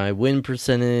about my win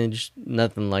percentage,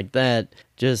 nothing like that.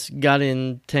 Just got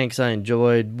in tanks I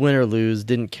enjoyed, win or lose,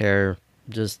 didn't care,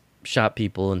 just shot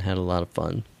people and had a lot of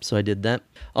fun. So I did that.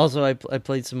 Also, I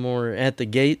played some more At the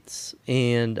Gates,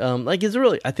 and, I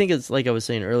think it's, like I was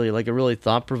saying earlier, like a really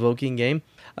thought-provoking game.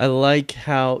 I like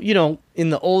how, in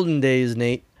the olden days,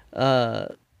 Nate.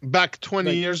 Back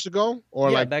 20 years ago?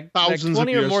 Or back thousands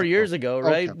 20 of years or more ago? years ago,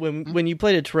 right? Okay. When you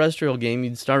played a terrestrial game,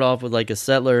 you'd start off with like a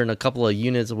settler and a couple of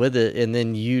units with it, and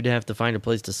then you'd have to find a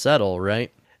place to settle,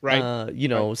 right? Right.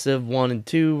 Civ 1 and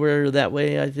 2 were that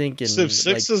way, I think. And Civ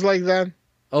 6 is like that.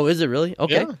 Oh, is it really?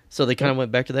 Okay. Yeah. So they kind of went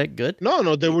back to that? Good?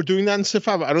 No, they were doing that in Civ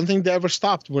 5. I don't think they ever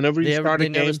stopped. Whenever you start a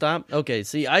game. They never stopped? Okay,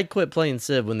 see, I quit playing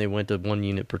Civ when they went to 1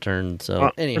 unit per turn, so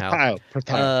anyhow. Per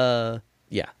tile.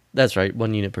 Yeah, that's right,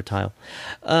 1 unit per tile.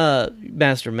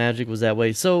 Master Magic was that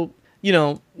way. So,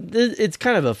 it's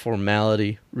kind of a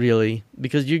formality, really,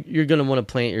 because you're going to want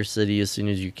to plant your city as soon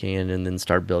as you can and then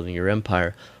start building your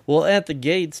empire. Well, At the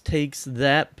Gates takes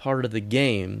that part of the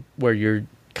game where you're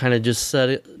kind of just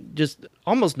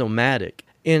almost nomadic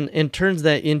and turns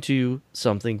that into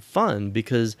something fun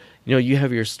because you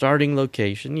have your starting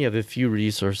location, you have a few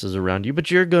resources around you, but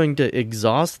you're going to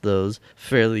exhaust those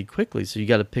fairly quickly, so you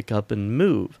got to pick up and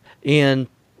move. And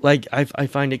I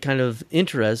find it kind of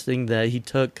interesting that he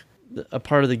took a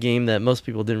part of the game that most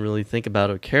people didn't really think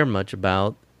about or care much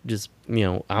about, just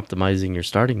optimizing your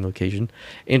starting location,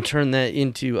 and turn that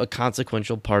into a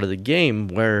consequential part of the game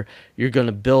where you're going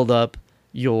to build up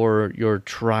your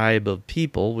tribe of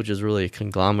people, which is really a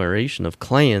conglomeration of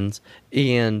clans,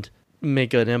 and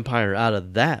make an empire out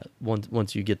of that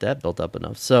once you get that built up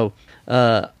enough. So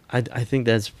I think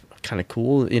that's kind of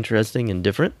cool, interesting, and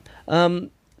different.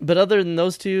 But other than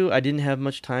those two, I didn't have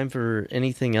much time for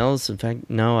anything else. In fact,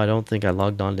 no, I don't think I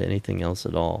logged on to anything else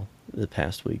at all the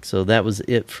past week. So that was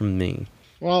it from me.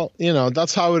 Well,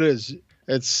 that's how it is.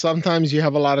 It's sometimes you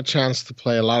have a lot of chances to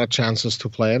play,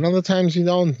 and other times you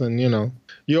don't. And,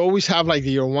 you always have like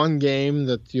your one game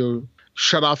that you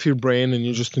shut off your brain and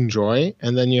you just enjoy.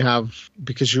 And then you have,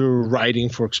 because you're writing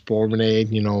for Explorminate,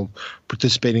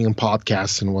 participating in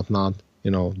podcasts and whatnot,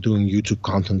 doing YouTube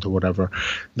content or whatever.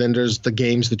 Then there's the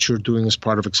games that you're doing as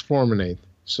part of Explorminate.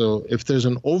 So if there's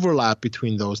an overlap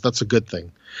between those, that's a good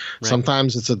thing. Right.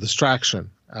 Sometimes it's a distraction.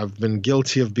 I've been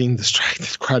guilty of being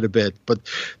distracted quite a bit, but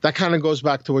that kind of goes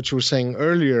back to what you were saying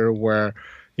earlier where,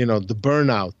 the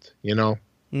burnout,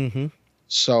 Mm-hmm.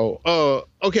 So,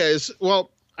 okay.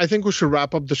 Well, I think we should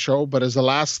wrap up the show. But as the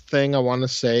last thing I want to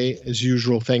say, as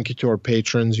usual, thank you to our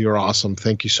patrons. You're awesome.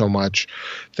 Thank you so much.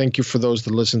 Thank you for those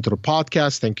that listen to the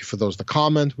podcast. Thank you for those that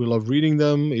comment. We love reading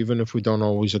them, even if we don't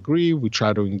always agree. We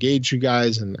try to engage you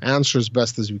guys and answer as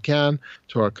best as we can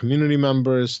to our community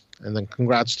members. And then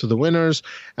congrats to the winners.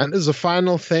 And as a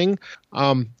final thing,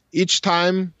 each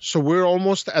time, so we're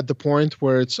almost at the point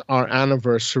where it's our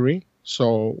anniversary.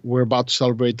 So we're about to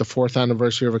celebrate the 4th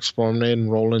anniversary of Explorminate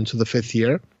and roll into the 5th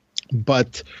year.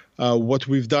 But what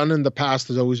we've done in the past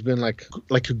has always been like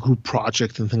a group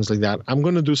project and things like that. I'm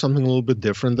going to do something a little bit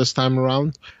different this time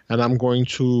around. And I'm going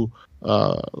to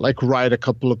write a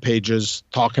couple of pages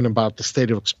talking about the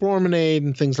state of Explorminate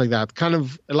and things like that. Kind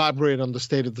of elaborate on the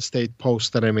state of the state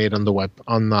post that I made on the web,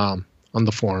 on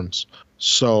the forums.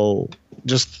 So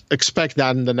just expect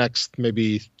that in the next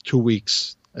maybe 2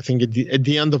 weeks. I think at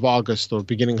the end of August or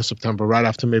beginning of September, right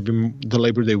after maybe the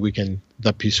Labor Day weekend,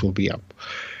 that piece will be up.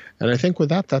 And I think with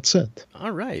that, that's it.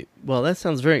 All right. Well, that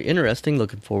sounds very interesting.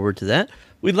 Looking forward to that.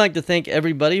 We'd like to thank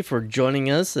everybody for joining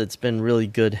us. It's been really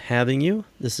good having you.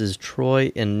 This is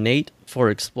Troy and Nate for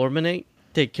Explorminate.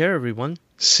 Take care, everyone.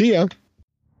 See ya.